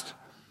fast.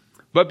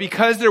 But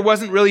because there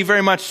wasn't really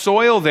very much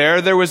soil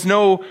there was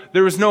no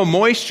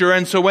moisture,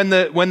 and so when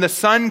the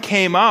sun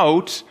came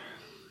out,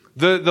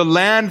 the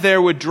land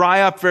there would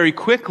dry up very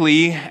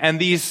quickly, and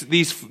these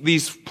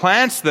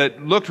plants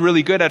that looked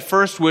really good at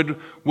first would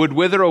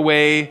wither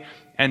away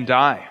and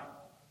die.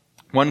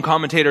 One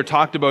commentator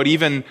talked about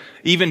even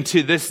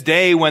to this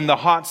day, when the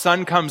hot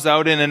sun comes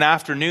out in an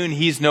afternoon,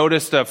 he's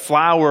noticed a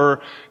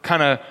flower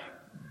kind of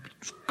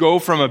go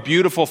from a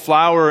beautiful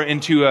flower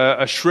into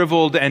a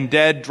shriveled and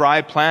dead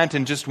dry plant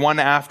in just one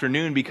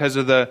afternoon because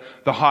of the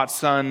hot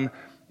sun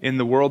in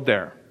the world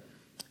there.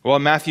 Well,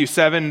 in Matthew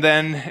 7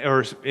 then,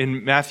 or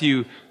in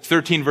Matthew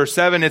 13 verse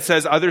 7, it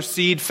says, other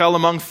seed fell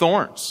among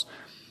thorns,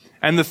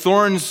 and the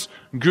thorns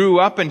grew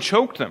up and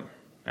choked them.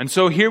 And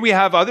so here we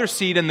have other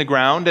seed in the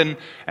ground,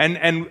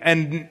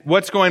 and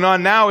what's going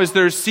on now is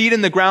there's seed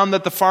in the ground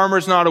that the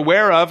farmer's not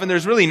aware of, and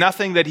there's really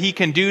nothing that he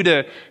can do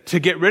to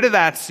get rid of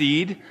that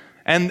seed.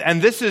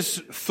 And this is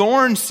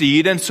thorn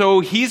seed, and so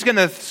he's going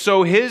to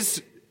sow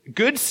his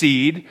good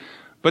seed,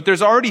 but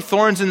there's already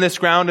thorns in this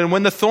ground, and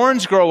when the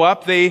thorns grow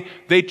up, they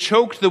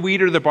choked the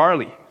wheat or the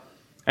barley.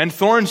 And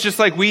thorns, just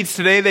like weeds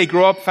today, they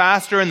grow up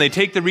faster, and they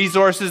take the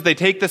resources, they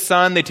take the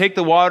sun, they take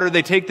the water,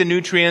 they take the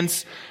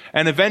nutrients,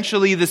 and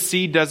eventually the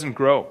seed doesn't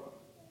grow.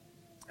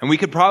 And we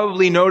could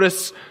probably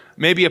notice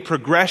maybe a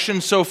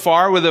progression so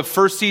far where the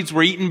first seeds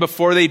were eaten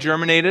before they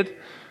germinated.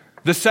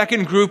 The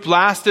second group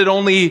lasted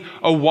only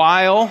a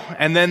while,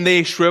 and then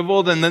they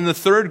shriveled, and then the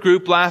third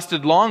group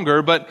lasted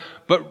longer. But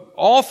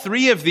all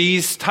three of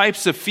these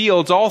types of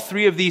fields, all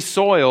three of these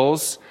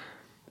soils,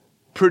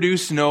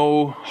 produce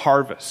no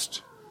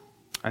harvest.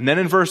 And then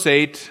in verse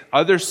 8,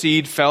 other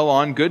seed fell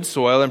on good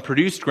soil and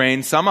produced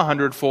grain, some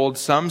 100-fold,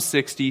 some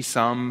 60,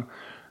 some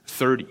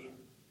 30.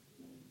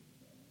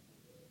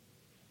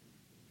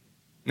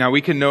 Now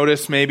we can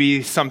notice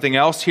maybe something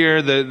else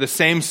here. The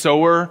same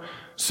sower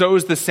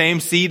sows the same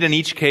seed in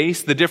each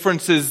case. The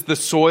difference is the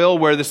soil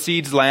where the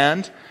seeds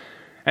land.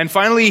 And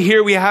finally,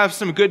 here we have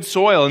some good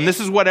soil. And this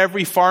is what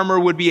every farmer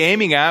would be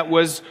aiming at,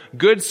 was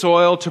good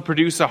soil to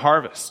produce a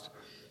harvest.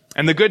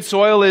 And the good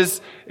soil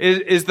is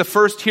the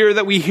first here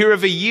that we hear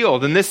of a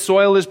yield. And this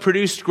soil has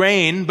produced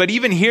grain. But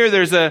even here,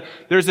 there's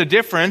a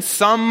difference.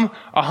 Some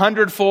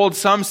 100-fold,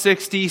 some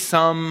 60,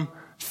 some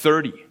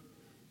 30.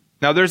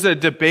 Now, there's a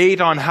debate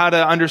on how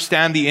to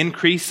understand the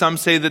increase. Some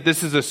say that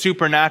this is a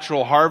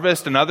supernatural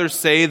harvest, and others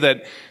say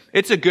that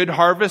it's a good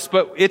harvest,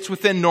 but it's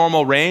within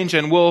normal range,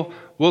 and we'll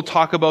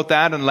talk about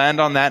that and land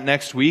on that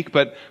next week.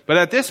 But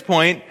at this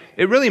point,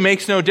 it really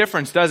makes no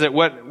difference, does it,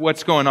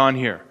 what's going on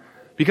here?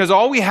 Because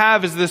all we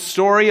have is this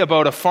story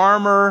about a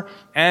farmer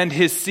and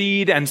his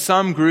seed, and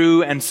some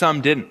grew and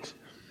some didn't.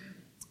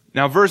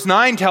 Now, verse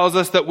 9 tells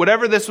us that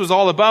whatever this was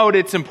all about,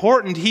 it's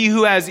important. He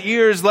who has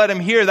ears, let him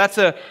hear. That's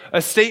a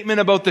statement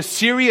about the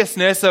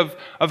seriousness of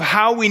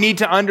how we need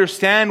to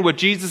understand what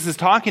Jesus is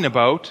talking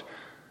about.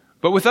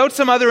 But without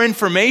some other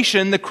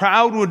information, the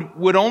crowd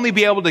would only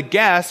be able to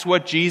guess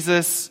what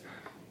Jesus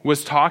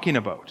was talking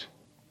about.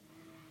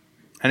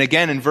 And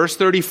again, in verse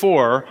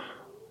 34,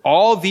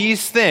 all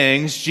these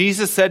things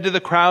Jesus said to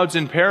the crowds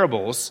in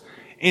parables.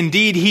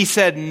 Indeed, he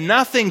said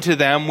nothing to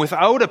them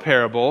without a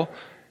parable.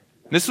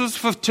 This was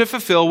to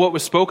fulfill what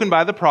was spoken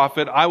by the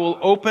prophet. I will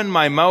open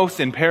my mouth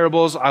in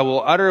parables. I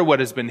will utter what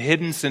has been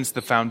hidden since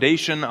the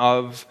foundation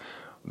of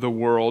the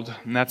world.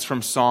 And that's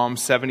from Psalm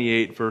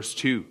 78, verse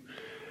 2.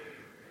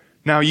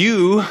 Now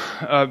you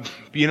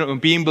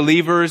being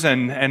believers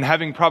and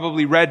having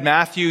probably read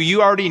Matthew,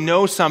 you already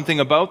know something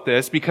about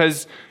this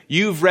because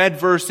you've read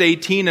verse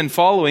 18 and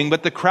following,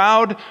 but the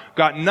crowd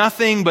got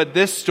nothing but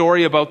this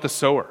story about the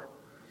sower.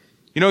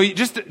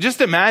 Just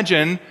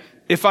imagine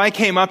if I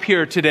came up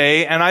here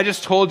today and I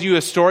just told you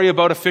a story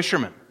about a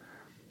fisherman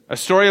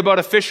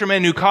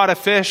who caught a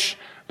fish,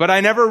 but I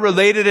never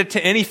related it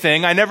to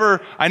anything. I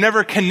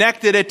never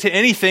connected it to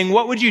anything.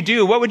 What would you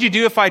do? What would you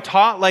do if I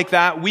taught like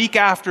that week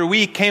after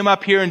week, came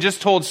up here and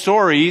just told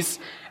stories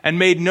and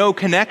made no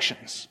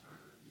connections?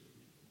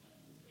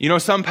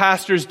 Some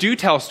pastors do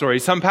tell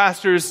stories. Some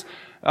pastors,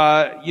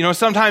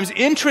 sometimes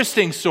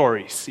interesting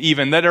stories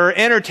even that are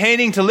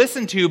entertaining to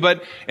listen to,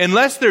 but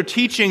unless they're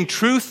teaching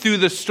truth through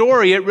the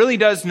story, it really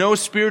does no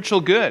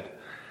spiritual good.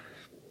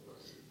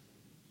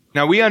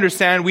 Now we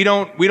understand we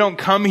don't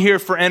come here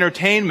for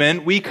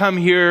entertainment. We come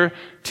here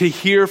to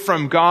hear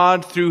from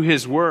God through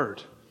His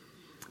Word.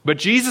 But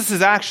Jesus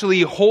is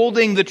actually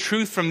holding the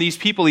truth from these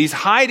people. He's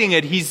hiding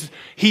it. He's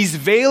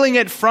veiling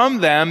it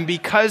from them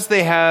because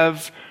they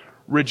have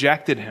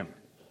rejected Him.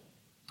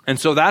 And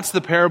so that's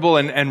the parable,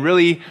 and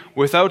really,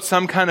 without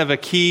some kind of a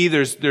key,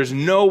 there's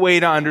no way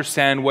to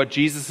understand what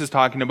Jesus is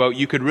talking about.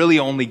 You could really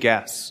only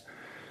guess.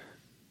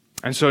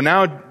 And so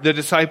now the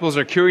disciples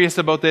are curious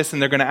about this,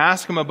 and they're going to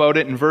ask Him about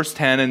it in verse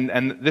 10,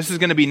 and this is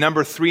going to be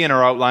number 3 in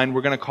our outline.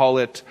 We're going to call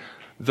it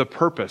the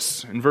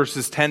purpose, in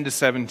verses 10 to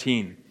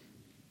 17.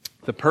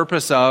 The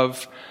purpose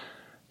of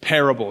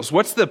parables.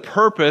 What's the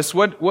purpose?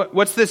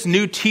 What's this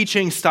new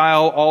teaching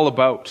style all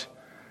about?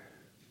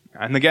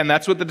 And again,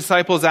 that's what the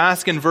disciples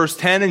ask in verse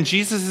 10, and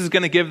Jesus is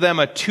going to give them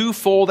a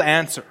twofold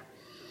answer.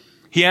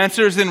 He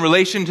answers in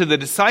relation to the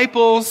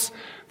disciples,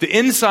 the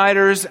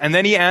insiders, and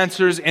then He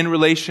answers in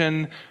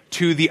relation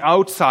to the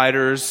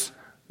outsiders,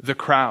 the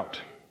crowd.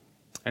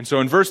 And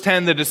so in verse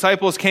 10, the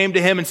disciples came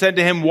to Him and said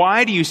to Him,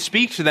 "Why do you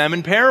speak to them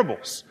in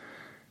parables?"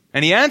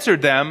 And He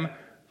answered them,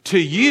 "To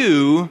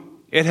you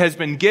it has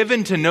been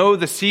given to know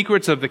the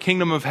secrets of the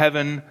kingdom of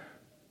heaven,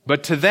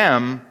 but to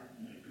them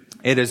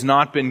it has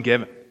not been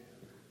given.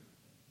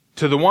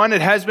 To the one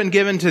it has been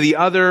given, to the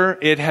other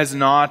it has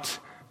not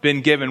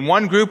been given."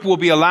 One group will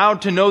be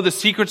allowed to know the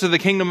secrets of the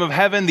kingdom of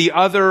heaven, the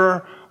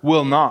other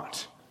will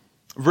not.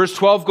 Verse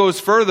 12 goes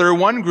further.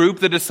 One group,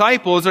 the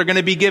disciples, are going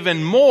to be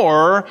given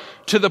more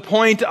to the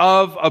point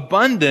of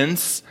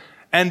abundance,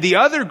 and the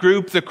other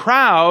group, the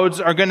crowds,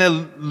 are going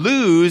to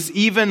lose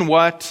even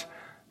what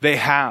they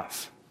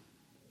have.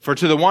 For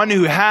to the one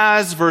who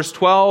has, verse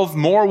 12,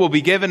 more will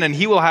be given and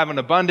he will have an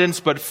abundance,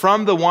 but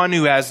from the one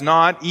who has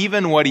not,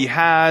 even what he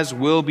has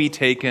will be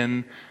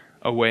taken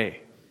away.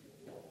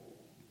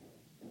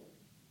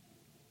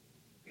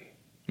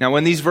 Now,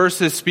 when these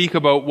verses speak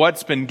about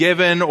what's been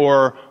given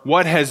or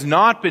what has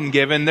not been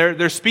given,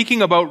 they're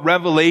speaking about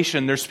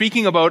revelation. They're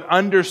speaking about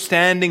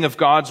understanding of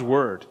God's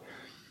Word.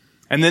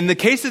 And in the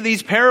case of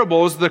these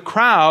parables, the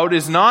crowd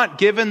is not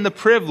given the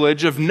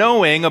privilege of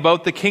knowing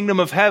about the kingdom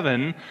of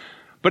heaven,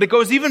 but it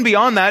goes even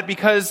beyond that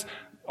because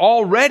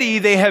already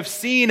they have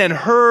seen and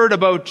heard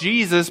about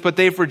Jesus, but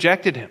they've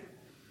rejected Him.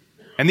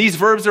 And these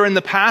verbs are in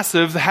the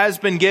passive, has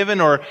been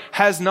given or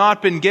has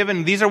not been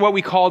given. These are what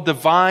we call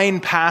divine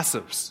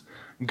passives.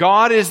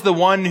 God is the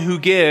one who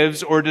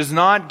gives or does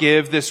not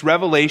give this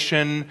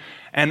revelation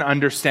and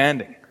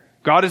understanding.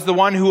 God is the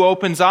one who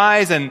opens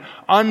eyes and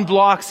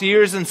unblocks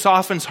ears and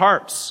softens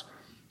hearts.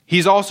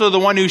 He's also the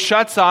one who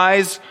shuts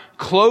eyes,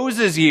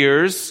 closes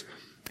ears,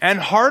 and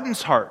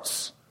hardens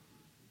hearts.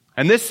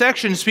 And this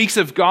section speaks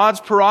of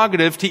God's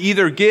prerogative to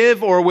either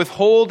give or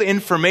withhold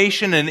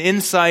information and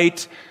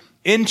insight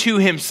into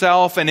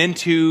himself and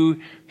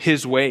into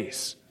his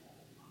ways.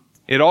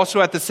 It also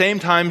at the same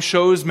time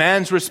shows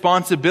man's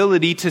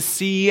responsibility to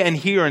see and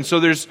hear. And so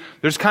there's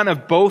kind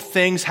of both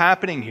things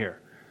happening here.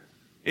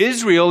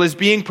 Israel is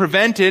being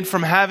prevented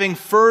from having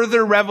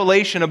further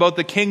revelation about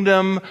the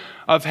kingdom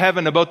of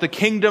heaven, about the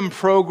kingdom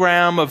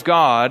program of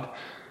God,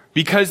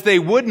 because they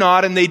would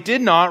not and they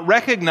did not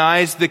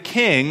recognize the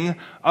king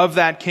of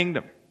that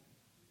kingdom.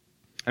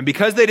 And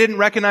because they didn't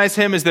recognize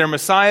him as their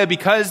Messiah,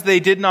 because they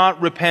did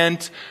not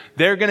repent,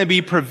 they're going to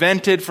be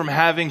prevented from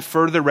having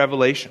further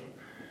revelation.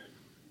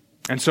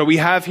 And so we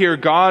have here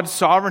God's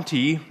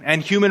sovereignty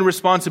and human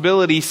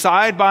responsibility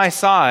side by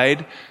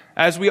side,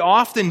 as we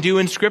often do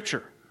in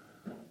Scripture.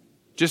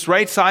 Just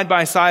right side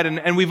by side.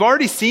 And we've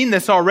already seen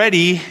this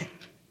already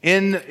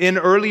in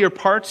earlier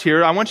parts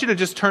here. I want you to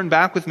just turn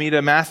back with me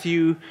to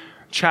Matthew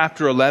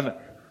chapter 11.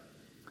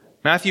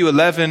 Matthew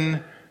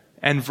 11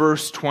 and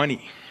verse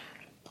 20.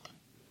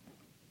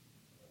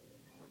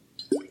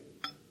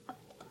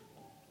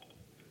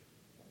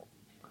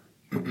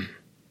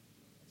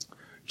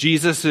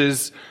 Jesus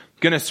is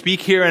going to speak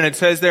here, and it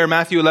says there,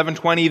 Matthew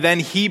 11:20, then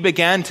he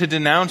began to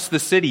denounce the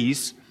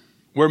cities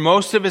where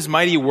most of his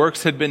mighty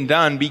works had been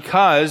done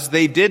because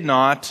they did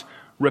not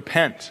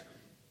repent.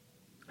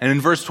 And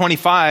in verse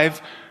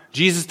 25,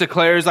 Jesus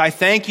declares, I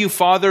thank you,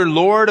 Father,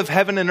 Lord of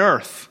heaven and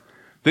earth,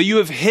 that you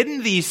have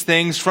hidden these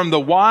things from the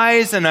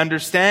wise and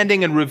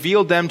understanding and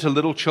revealed them to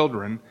little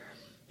children.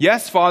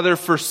 Yes, Father,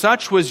 for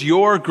such was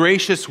your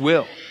gracious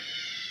will.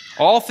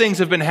 All things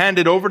have been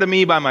handed over to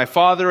me by my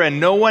Father, and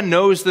no one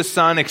knows the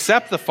Son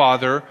except the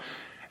Father,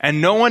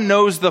 and no one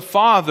knows the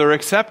Father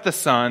except the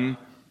Son,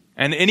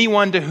 and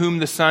anyone to whom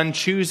the Son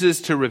chooses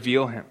to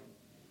reveal him.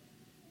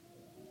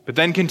 But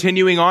then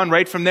continuing on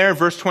right from there,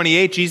 verse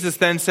 28, Jesus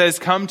then says,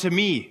 come to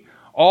me,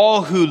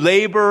 all who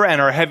labor and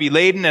are heavy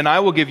laden, and I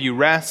will give you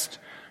rest.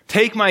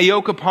 Take my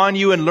yoke upon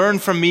you and learn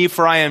from me,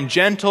 for I am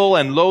gentle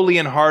and lowly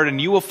in heart,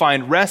 and you will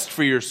find rest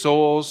for your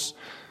souls.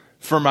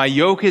 For my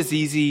yoke is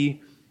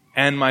easy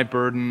and my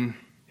burden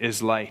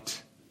is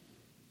light.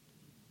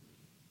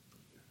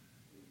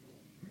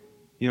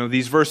 You know,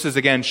 these verses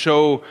again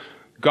show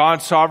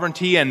God's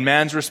sovereignty and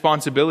man's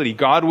responsibility.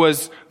 God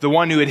was the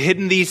one who had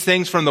hidden these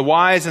things from the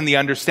wise and the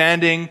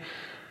understanding.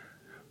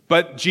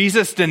 But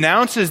Jesus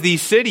denounces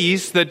these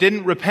cities that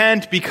didn't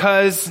repent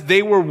because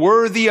they were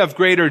worthy of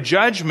greater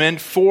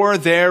judgment for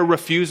their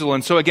refusal.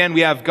 And so again,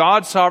 we have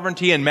God's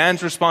sovereignty and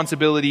man's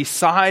responsibility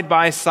side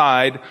by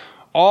side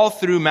all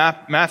through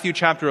Matthew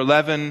chapter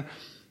 11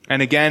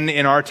 and again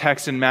in our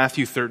text in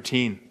Matthew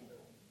 13.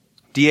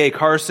 D.A.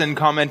 Carson,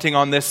 commenting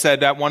on this,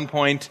 said at one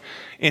point,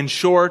 in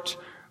short,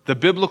 the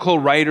biblical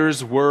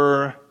writers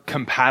were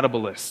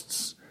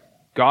compatibilists.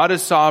 God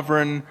is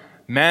sovereign,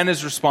 man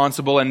is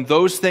responsible, and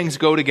those things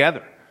go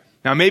together.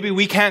 Now, maybe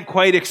we can't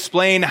quite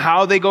explain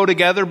how they go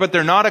together, but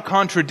they're not a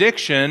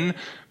contradiction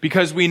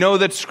because we know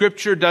that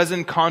Scripture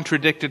doesn't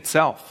contradict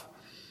itself.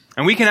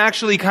 And we can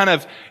actually kind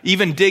of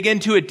even dig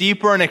into it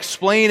deeper and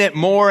explain it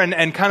more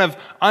and kind of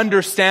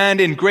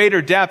understand in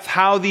greater depth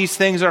how these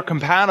things are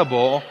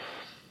compatible,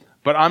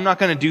 but I'm not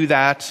going to do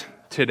that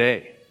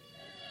today.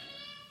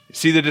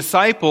 See, the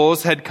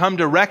disciples had come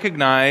to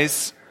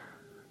recognize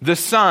the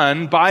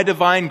Son by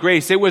divine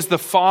grace. It was the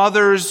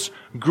Father's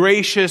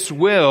gracious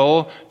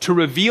will to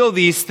reveal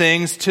these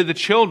things to the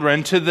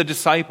children, to the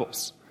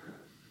disciples.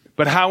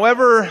 But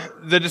however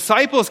the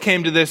disciples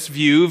came to this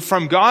view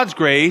from God's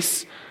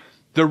grace,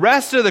 the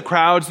rest of the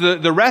crowds,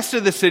 the rest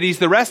of the cities,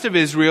 the rest of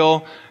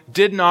Israel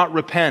did not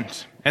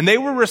repent. And they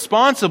were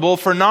responsible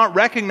for not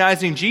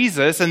recognizing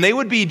Jesus, and they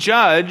would be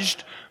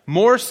judged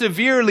more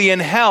severely in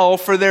hell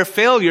for their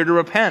failure to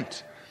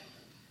repent.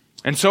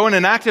 And so in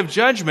an act of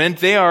judgment,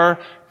 they are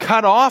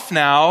cut off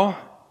now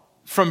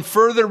from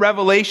further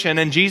revelation,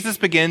 and Jesus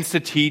begins to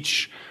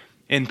teach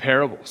in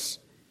parables.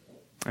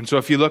 And so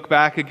if you look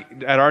back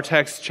at our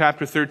text,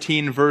 chapter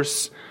 13,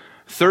 verse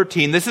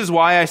 13, this is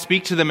why I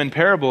speak to them in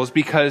parables,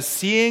 because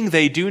seeing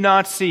they do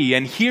not see,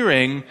 and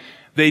hearing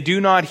they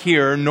do not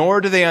hear, nor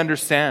do they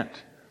understand.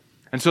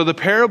 And so the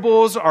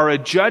parables are a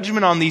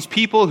judgment on these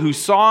people who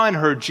saw and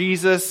heard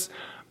Jesus,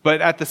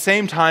 but at the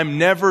same time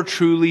never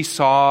truly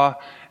saw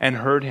and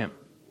heard him.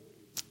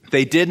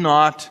 They did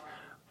not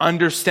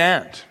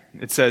understand.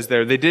 It says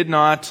there, they did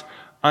not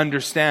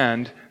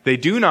understand. They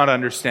do not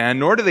understand,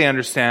 nor do they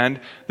understand.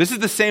 This is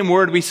the same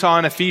word we saw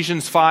in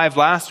Ephesians 5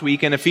 last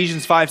week, in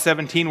Ephesians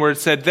 5:17, where it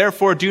said,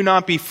 therefore do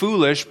not be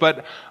foolish,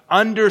 but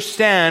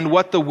understand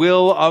what the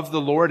will of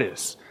the Lord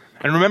is.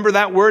 And remember,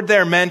 that word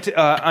there meant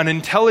an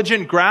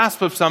intelligent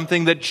grasp of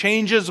something that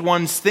changes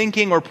one's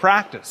thinking or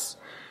practice.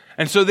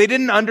 And so they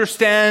didn't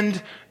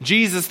understand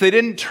Jesus. They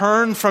didn't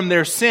turn from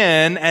their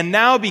sin. And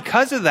now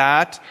because of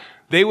that,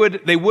 they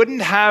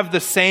wouldn't have the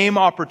same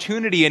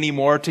opportunity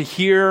anymore to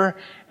hear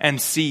and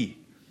see.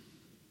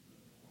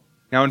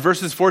 Now in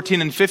verses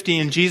 14 and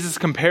 15, Jesus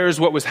compares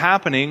what was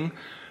happening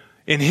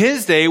in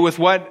his day with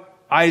what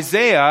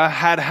Isaiah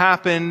had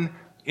happened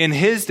in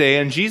his day.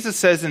 And Jesus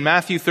says in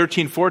Matthew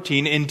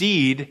 13:14,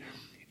 indeed,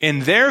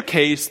 in their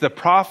case, the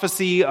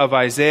prophecy of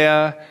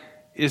Isaiah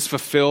is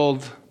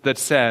fulfilled that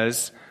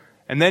says,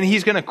 and then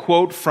he's going to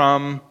quote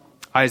from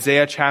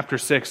Isaiah chapter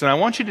 6. And I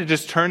want you to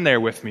just turn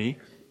there with me.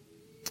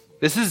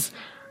 This is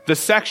the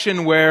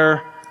section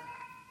where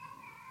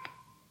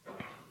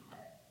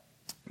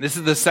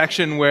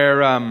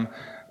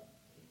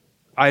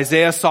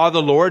Isaiah saw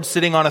the Lord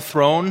sitting on a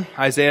throne,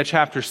 Isaiah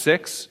chapter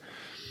 6.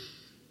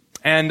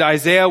 And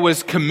Isaiah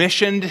was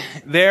commissioned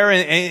there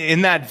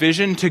in that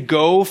vision to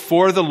go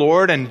for the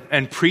Lord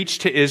and preach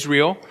to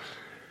Israel.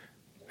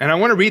 And I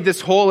want to read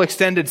this whole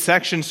extended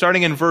section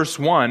starting in verse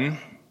 1.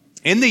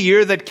 In the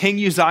year that King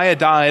Uzziah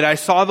died, I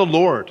saw the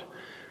Lord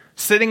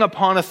sitting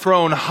upon a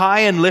throne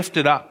high and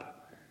lifted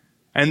up,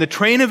 and the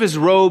train of his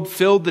robe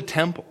filled the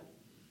temple.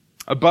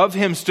 Above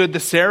him stood the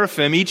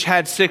seraphim. Each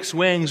had 6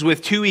 wings.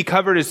 With 2 he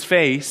covered his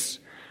face.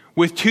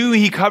 With 2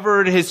 he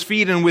covered his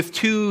feet, and with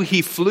 2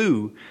 he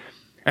flew.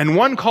 And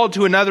one called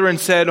to another and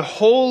said,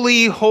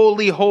 Holy,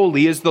 holy,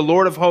 holy is the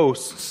Lord of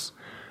hosts.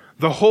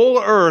 The whole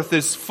earth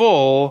is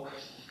full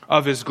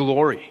of his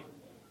glory.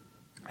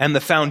 And the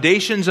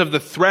foundations of the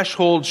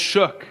threshold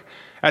shook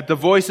at the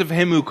voice of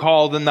him who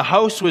called, and the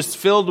house was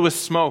filled with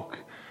smoke.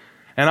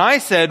 And I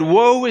said,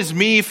 Woe is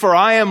me, for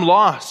I am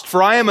lost,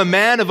 for I am a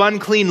man of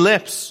unclean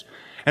lips,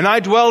 and I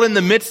dwell in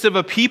the midst of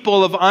a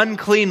people of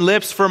unclean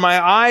lips, for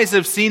my eyes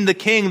have seen the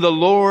King, the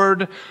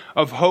Lord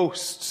of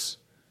hosts.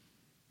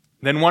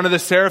 Then one of the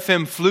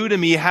seraphim flew to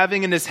me,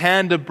 having in his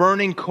hand a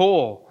burning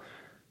coal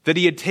that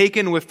he had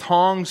taken with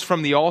tongs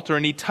from the altar,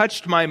 and he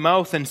touched my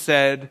mouth and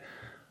said,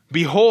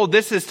 Behold,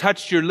 this has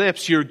touched your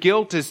lips, your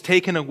guilt is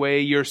taken away,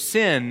 your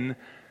sin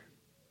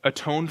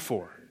atoned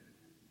for.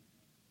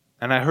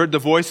 And I heard the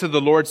voice of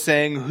the Lord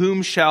saying,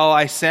 Whom shall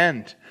I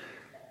send?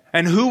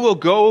 And who will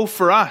go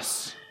for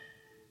us?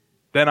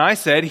 Then I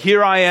said,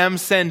 Here I am,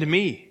 send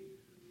me.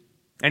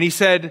 And he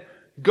said,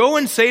 Go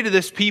and say to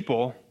this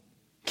people,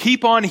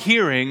 Keep on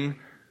hearing,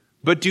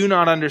 but do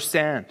not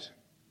understand.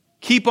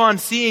 Keep on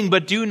seeing,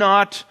 but do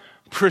not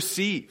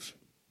perceive.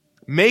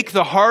 Make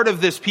the heart of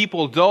this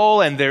people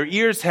dull and their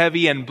ears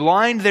heavy, and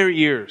blind their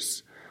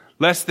ears,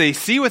 lest they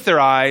see with their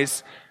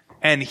eyes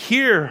and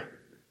hear.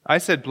 I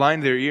said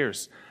blind their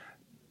ears.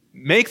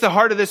 Make the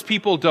heart of this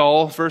people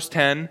dull, verse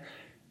 10,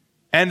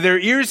 and their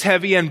ears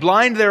heavy, and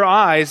blind their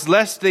eyes,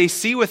 lest they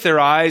see with their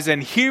eyes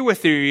and hear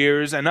with their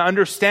ears and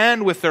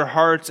understand with their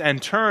hearts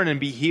and turn and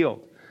be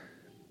healed.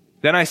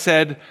 Then I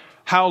said,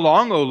 How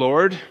long, O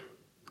Lord?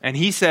 And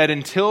he said,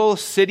 Until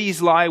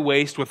cities lie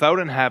waste without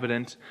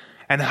inhabitant,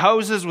 and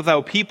houses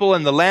without people,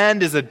 and the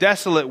land is a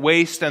desolate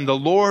waste, and the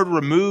Lord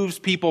removes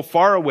people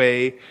far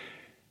away,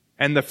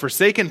 and the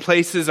forsaken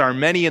places are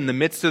many in the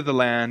midst of the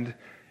land.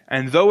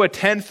 And though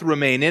 1/10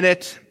 remain in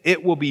it,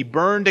 it will be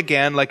burned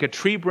again like a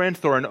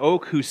terebinth or an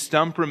oak whose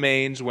stump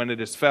remains when it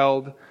is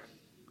felled.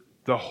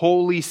 The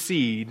holy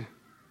seed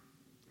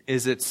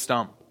is its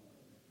stump.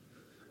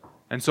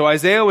 And so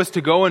Isaiah was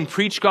to go and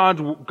preach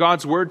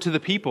God's word to the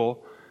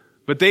people,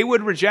 but they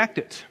would reject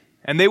it.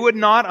 And they would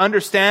not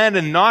understand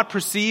and not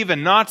perceive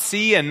and not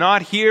see and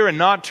not hear and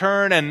not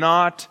turn and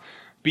not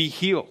be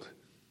healed.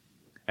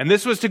 And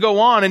this was to go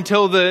on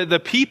until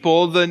the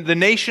people, the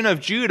nation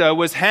of Judah,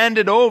 was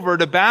handed over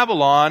to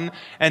Babylon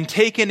and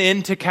taken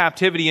into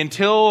captivity,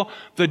 until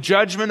the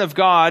judgment of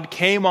God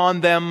came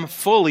on them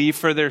fully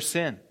for their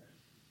sin.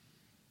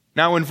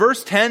 Now in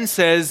verse 10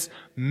 says,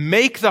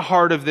 Make the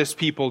heart of this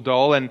people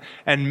dull and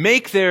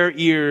make their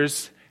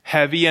ears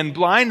heavy and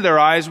blind their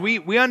eyes.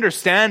 We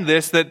understand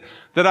this, that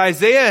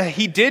Isaiah,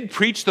 he did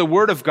preach the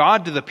word of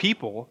God to the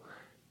people.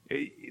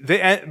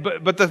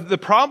 But the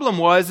problem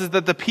is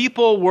that the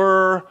people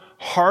were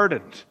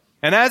hardened.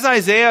 And as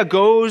Isaiah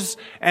goes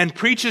and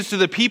preaches to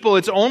the people,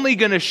 it's only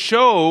going to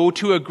show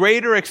to a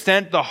greater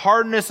extent the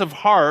hardness of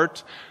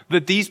heart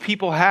that these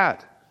people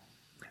had.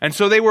 And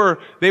so they were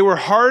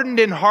hardened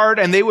in heart,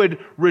 and they would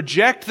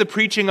reject the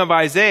preaching of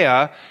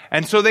Isaiah.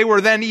 And so they were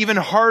then even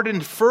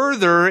hardened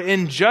further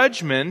in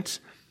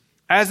judgment,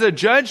 as a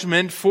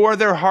judgment for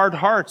their hard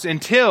hearts,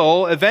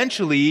 until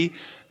eventually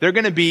they're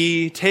going to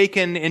be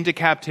taken into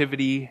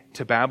captivity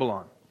to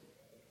Babylon.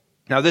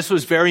 Now this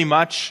was very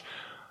much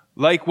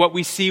like what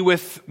we see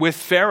with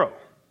Pharaoh.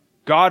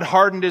 God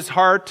hardened his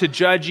heart to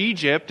judge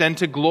Egypt and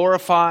to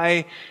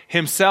glorify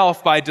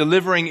himself by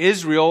delivering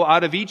Israel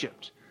out of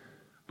Egypt.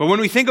 But when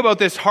we think about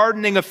this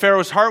hardening of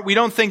Pharaoh's heart, we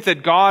don't think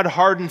that God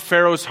hardened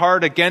Pharaoh's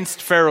heart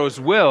against Pharaoh's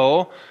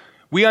will.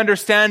 We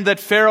understand that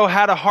Pharaoh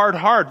had a hard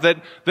heart,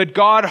 that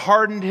God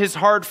hardened his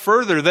heart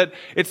further, that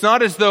it's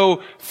not as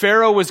though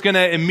Pharaoh was going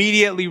to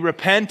immediately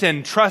repent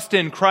and trust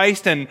in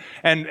Christ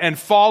and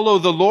follow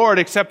the Lord,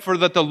 except for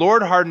that the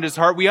Lord hardened his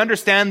heart. We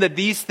understand that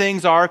these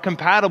things are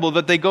compatible,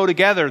 that they go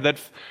together, that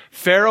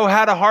Pharaoh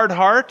had a hard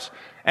heart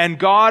and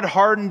God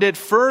hardened it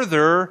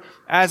further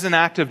as an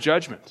act of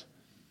judgment.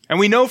 And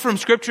we know from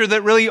Scripture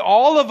that really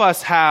all of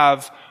us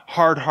have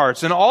hard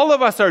hearts, and all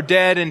of us are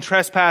dead in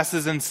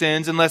trespasses and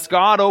sins unless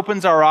God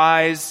opens our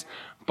eyes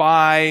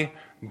by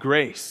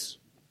grace.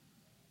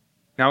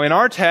 Now in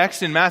our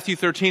text in Matthew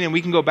 13, and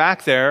we can go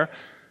back there,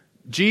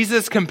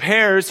 Jesus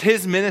compares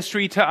his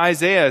ministry to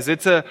Isaiah's.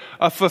 It's a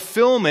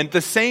fulfillment. The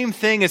same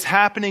thing is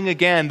happening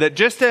again, that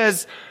just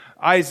as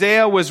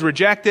Isaiah was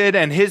rejected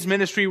and his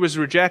ministry was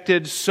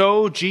rejected,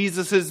 so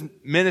Jesus'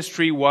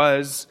 ministry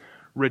was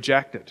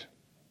rejected.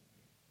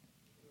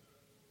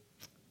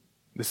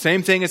 The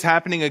same thing is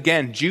happening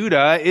again.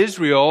 Judah,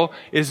 Israel,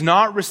 is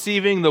not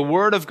receiving the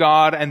word of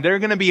God, and they're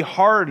going to be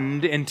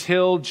hardened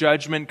until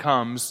judgment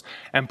comes.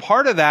 And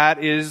part of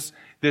that is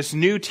this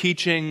new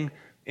teaching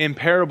in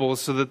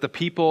parables so that the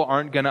people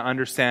aren't going to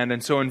understand.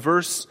 And so in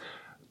verse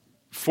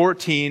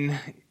 14,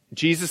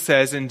 Jesus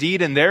says,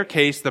 "Indeed, in their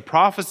case, the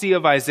prophecy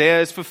of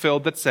Isaiah is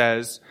fulfilled that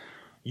says,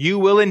 'You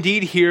will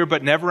indeed hear,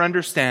 but never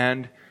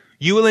understand.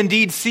 You will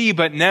indeed see,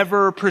 but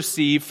never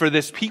perceive. For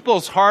this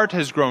people's heart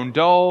has grown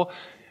dull.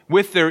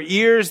 With their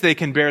ears they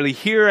can barely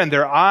hear, and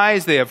their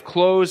eyes they have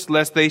closed,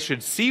 lest they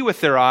should see with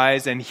their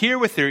eyes, and hear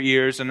with their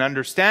ears, and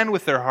understand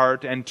with their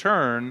heart, and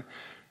turn,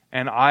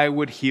 and I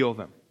would heal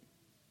them.'"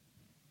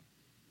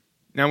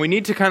 Now we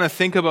need to kind of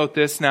think about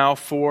this now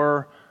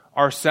for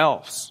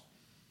ourselves.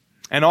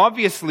 And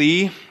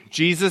obviously,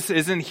 Jesus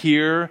isn't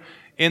here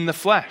in the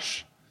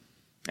flesh.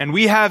 And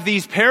we have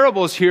these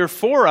parables here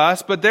for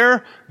us, but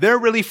they're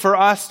really for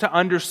us to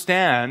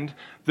understand.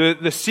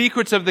 The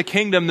secrets of the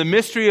kingdom, the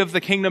mystery of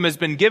the kingdom has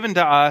been given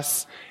to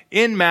us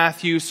in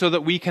Matthew so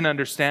that we can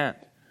understand.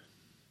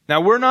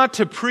 Now, we're not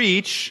to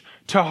preach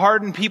to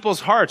harden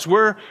people's hearts.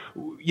 But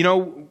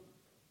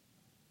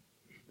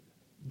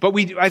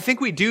I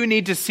think we do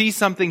need to see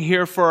something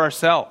here for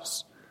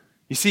ourselves.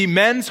 You see,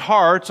 men's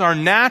hearts are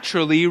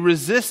naturally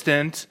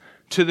resistant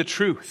to the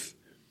truth.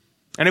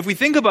 And if we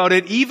think about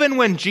it, even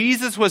when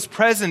Jesus was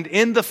present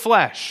in the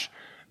flesh,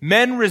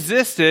 men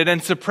resisted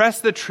and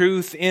suppressed the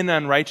truth in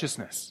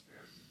unrighteousness.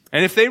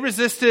 And if they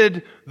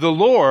resisted the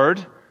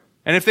Lord,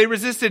 and if they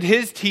resisted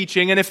his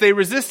teaching, and if they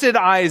resisted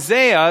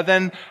Isaiah,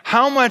 then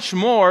how much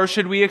more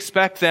should we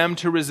expect them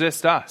to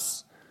resist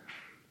us?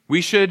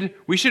 We should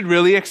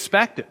really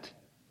expect it.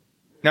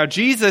 Now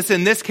Jesus,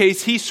 in this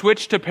case, he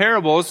switched to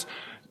parables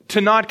to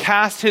not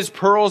cast his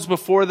pearls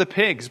before the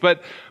pigs,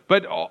 but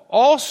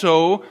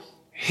also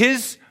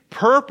his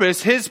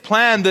purpose, his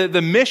plan,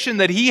 the mission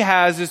that he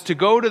has is to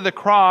go to the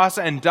cross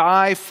and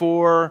die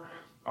for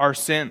our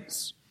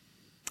sins.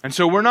 And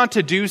so we're not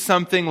to do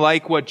something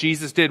like what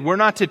Jesus did. We're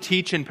not to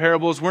teach in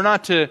parables. We're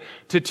not to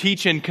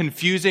teach in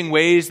confusing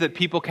ways that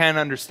people can't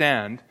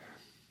understand.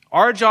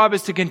 Our job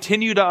is to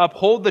continue to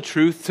uphold the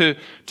truth,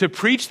 to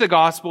preach the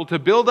gospel, to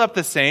build up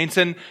the saints,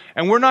 and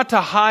we're not to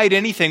hide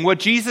anything. What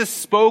Jesus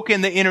spoke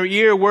in the inner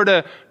ear, we're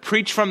to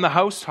preach from the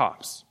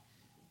housetops.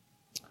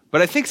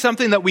 But I think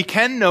something that we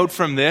can note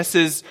from this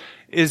is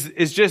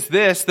just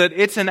this, that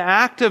it's an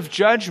act of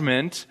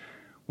judgment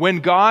when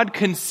God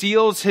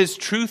conceals his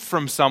truth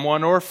from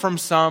someone or from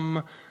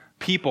some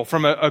people,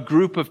 from a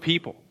group of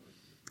people.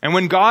 And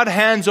when God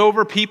hands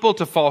over people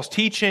to false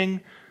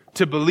teaching,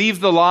 to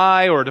believe the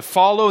lie, or to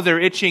follow their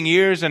itching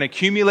ears and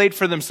accumulate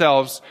for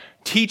themselves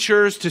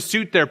teachers to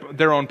suit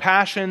their own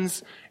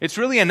passions, it's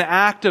really an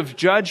act of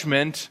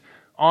judgment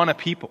on a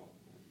people.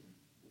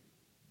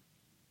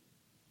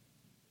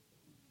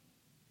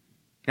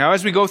 Now,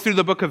 as we go through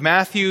the book of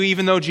Matthew,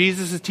 even though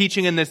Jesus is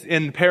teaching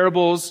in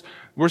parables,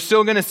 we're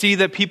still going to see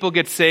that people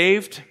get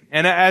saved.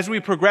 And as we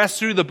progress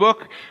through the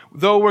book,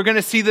 though, we're going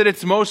to see that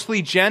it's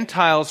mostly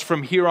Gentiles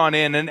from here on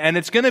in. And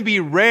it's going to be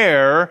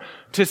rare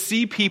to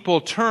see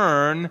people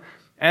turn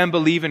and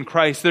believe in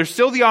Christ. There's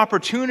still the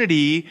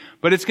opportunity,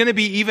 but it's going to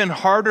be even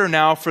harder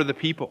now for the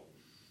people.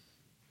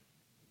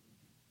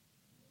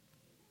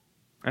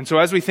 And so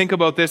as we think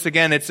about this,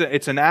 again, it's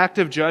an act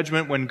of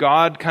judgment when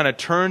God kind of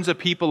turns a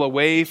people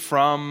away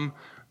from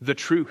the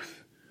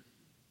truth.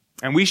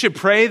 And we should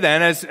pray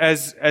then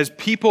as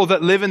people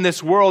that live in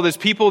this world, as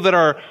people that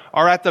are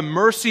at the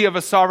mercy of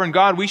a sovereign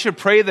God, we should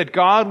pray that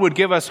God would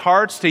give us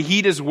hearts to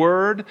heed his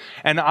word,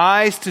 and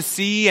eyes to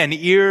see, and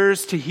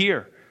ears to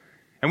hear.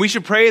 And we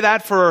should pray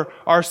that for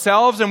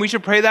ourselves, and we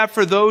should pray that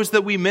for those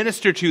that we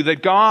minister to,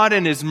 that God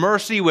in his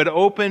mercy would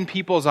open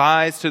people's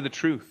eyes to the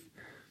truth.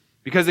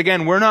 Because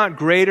again, we're not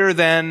greater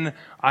than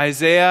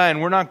Isaiah,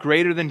 and we're not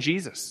greater than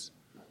Jesus.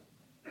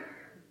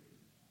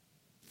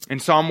 In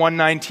Psalm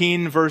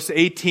 119, verse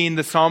 18,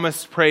 the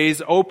psalmist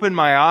prays, "Open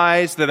my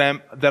eyes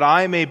that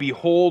I may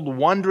behold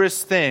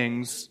wondrous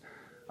things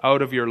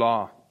out of your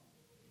law."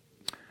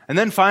 And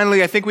then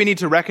finally, I think we need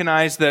to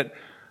recognize that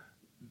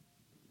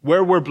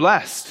where we're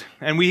blessed.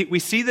 And we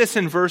see this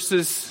in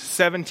verses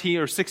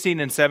 16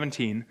 and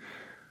 17.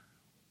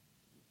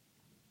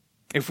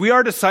 If we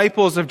are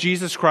disciples of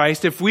Jesus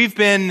Christ, if we've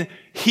been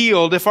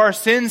healed, if our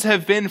sins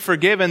have been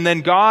forgiven,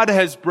 then God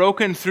has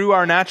broken through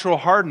our natural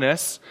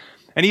hardness,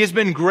 and He has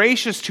been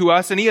gracious to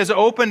us, and He has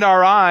opened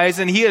our eyes,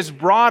 and He has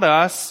brought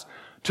us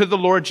to the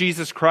Lord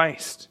Jesus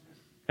Christ.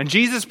 And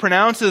Jesus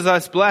pronounces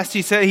us blessed.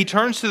 He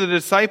turns to the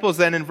disciples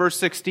then in verse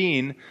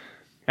 16,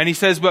 and He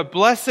says, "But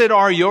blessed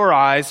are your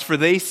eyes, for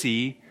they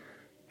see,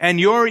 and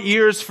your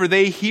ears, for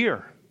they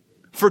hear.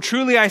 For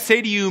truly I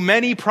say to you,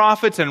 many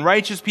prophets and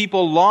righteous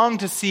people long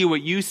to see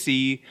what you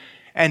see,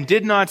 and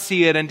did not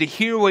see it, and to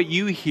hear what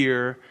you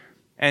hear,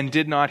 and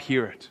did not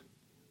hear it."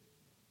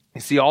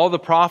 You see, all the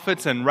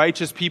prophets and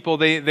righteous people,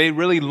 they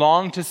really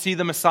long to see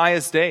the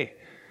Messiah's day.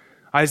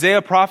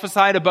 Isaiah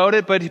prophesied about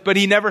it, but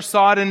he never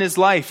saw it in his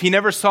life. He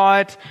never saw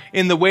it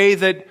in the way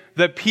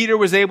that Peter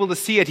was able to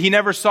see it. He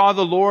never saw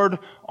the Lord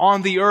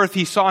on the earth.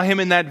 He saw Him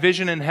in that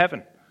vision in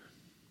heaven.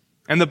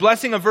 And the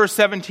blessing of verse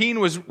 17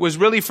 was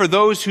really for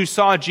those who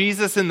saw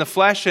Jesus in the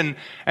flesh and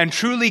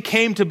truly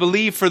came to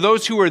believe, for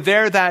those who were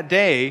there that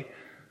day.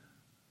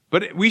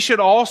 But we should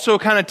also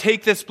kind of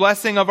take this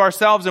blessing of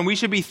ourselves, and we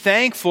should be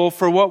thankful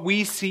for what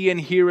we see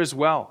and hear as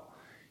well.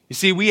 You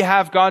see, we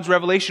have God's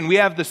revelation. We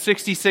have the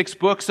 66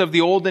 books of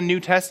the Old and New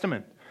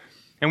Testament.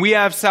 And we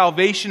have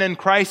salvation in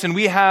Christ, and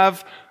we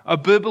have a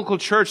biblical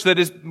church that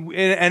is,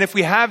 and if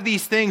we have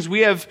these things,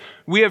 we have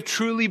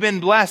truly been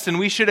blessed, and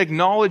we should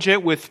acknowledge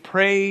it with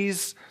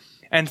praise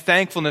and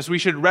thankfulness. We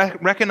should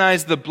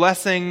recognize the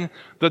blessing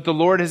that the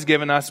Lord has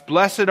given us.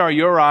 Blessed are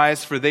your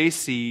eyes, for they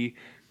see,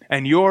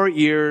 and your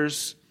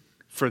ears,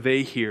 for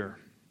they hear.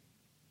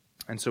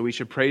 And so we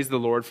should praise the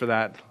Lord for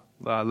that.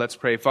 Let's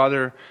pray.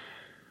 Father,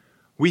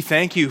 we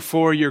thank you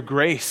for your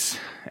grace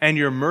and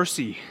your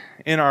mercy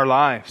in our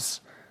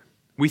lives.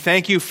 We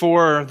thank you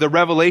for the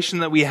revelation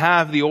that we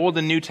have, the Old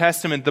and New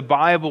Testament, the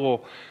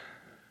Bible,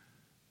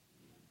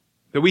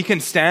 that we can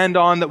stand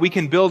on, that we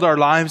can build our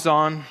lives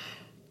on.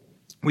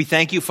 We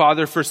thank you,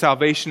 Father, for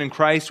salvation in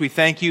Christ. We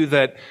thank you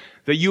that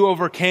you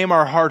overcame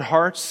our hard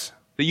hearts,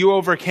 that you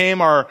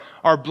overcame our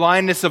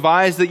blindness of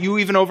eyes, that you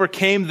even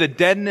overcame the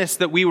deadness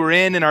that we were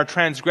in our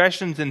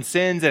transgressions and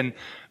sins, and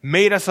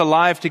made us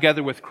alive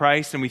together with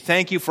Christ. And we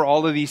thank you for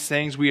all of these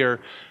things. We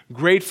are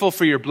grateful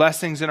for your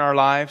blessings in our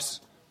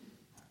lives.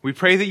 We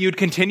pray that you would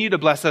continue to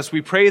bless us.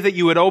 We pray that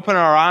you would open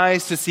our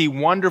eyes to see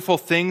wonderful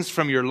things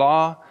from your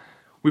law.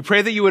 We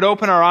pray that you would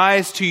open our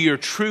eyes to your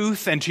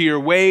truth and to your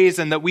ways,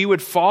 and that we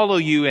would follow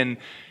you in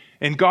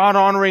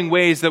God-honoring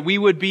ways, that we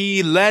would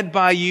be led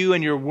by you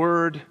and your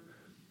word.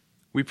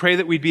 We pray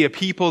that we'd be a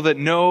people that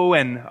know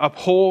and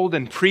uphold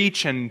and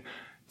preach and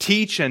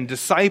teach and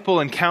disciple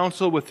and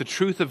counsel with the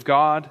truth of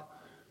God.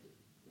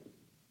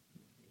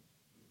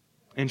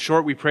 In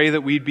short, we pray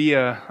that we'd be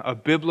a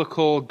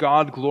biblical,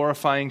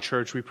 God-glorifying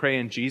church. We pray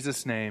in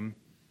Jesus' name,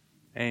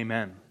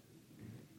 amen.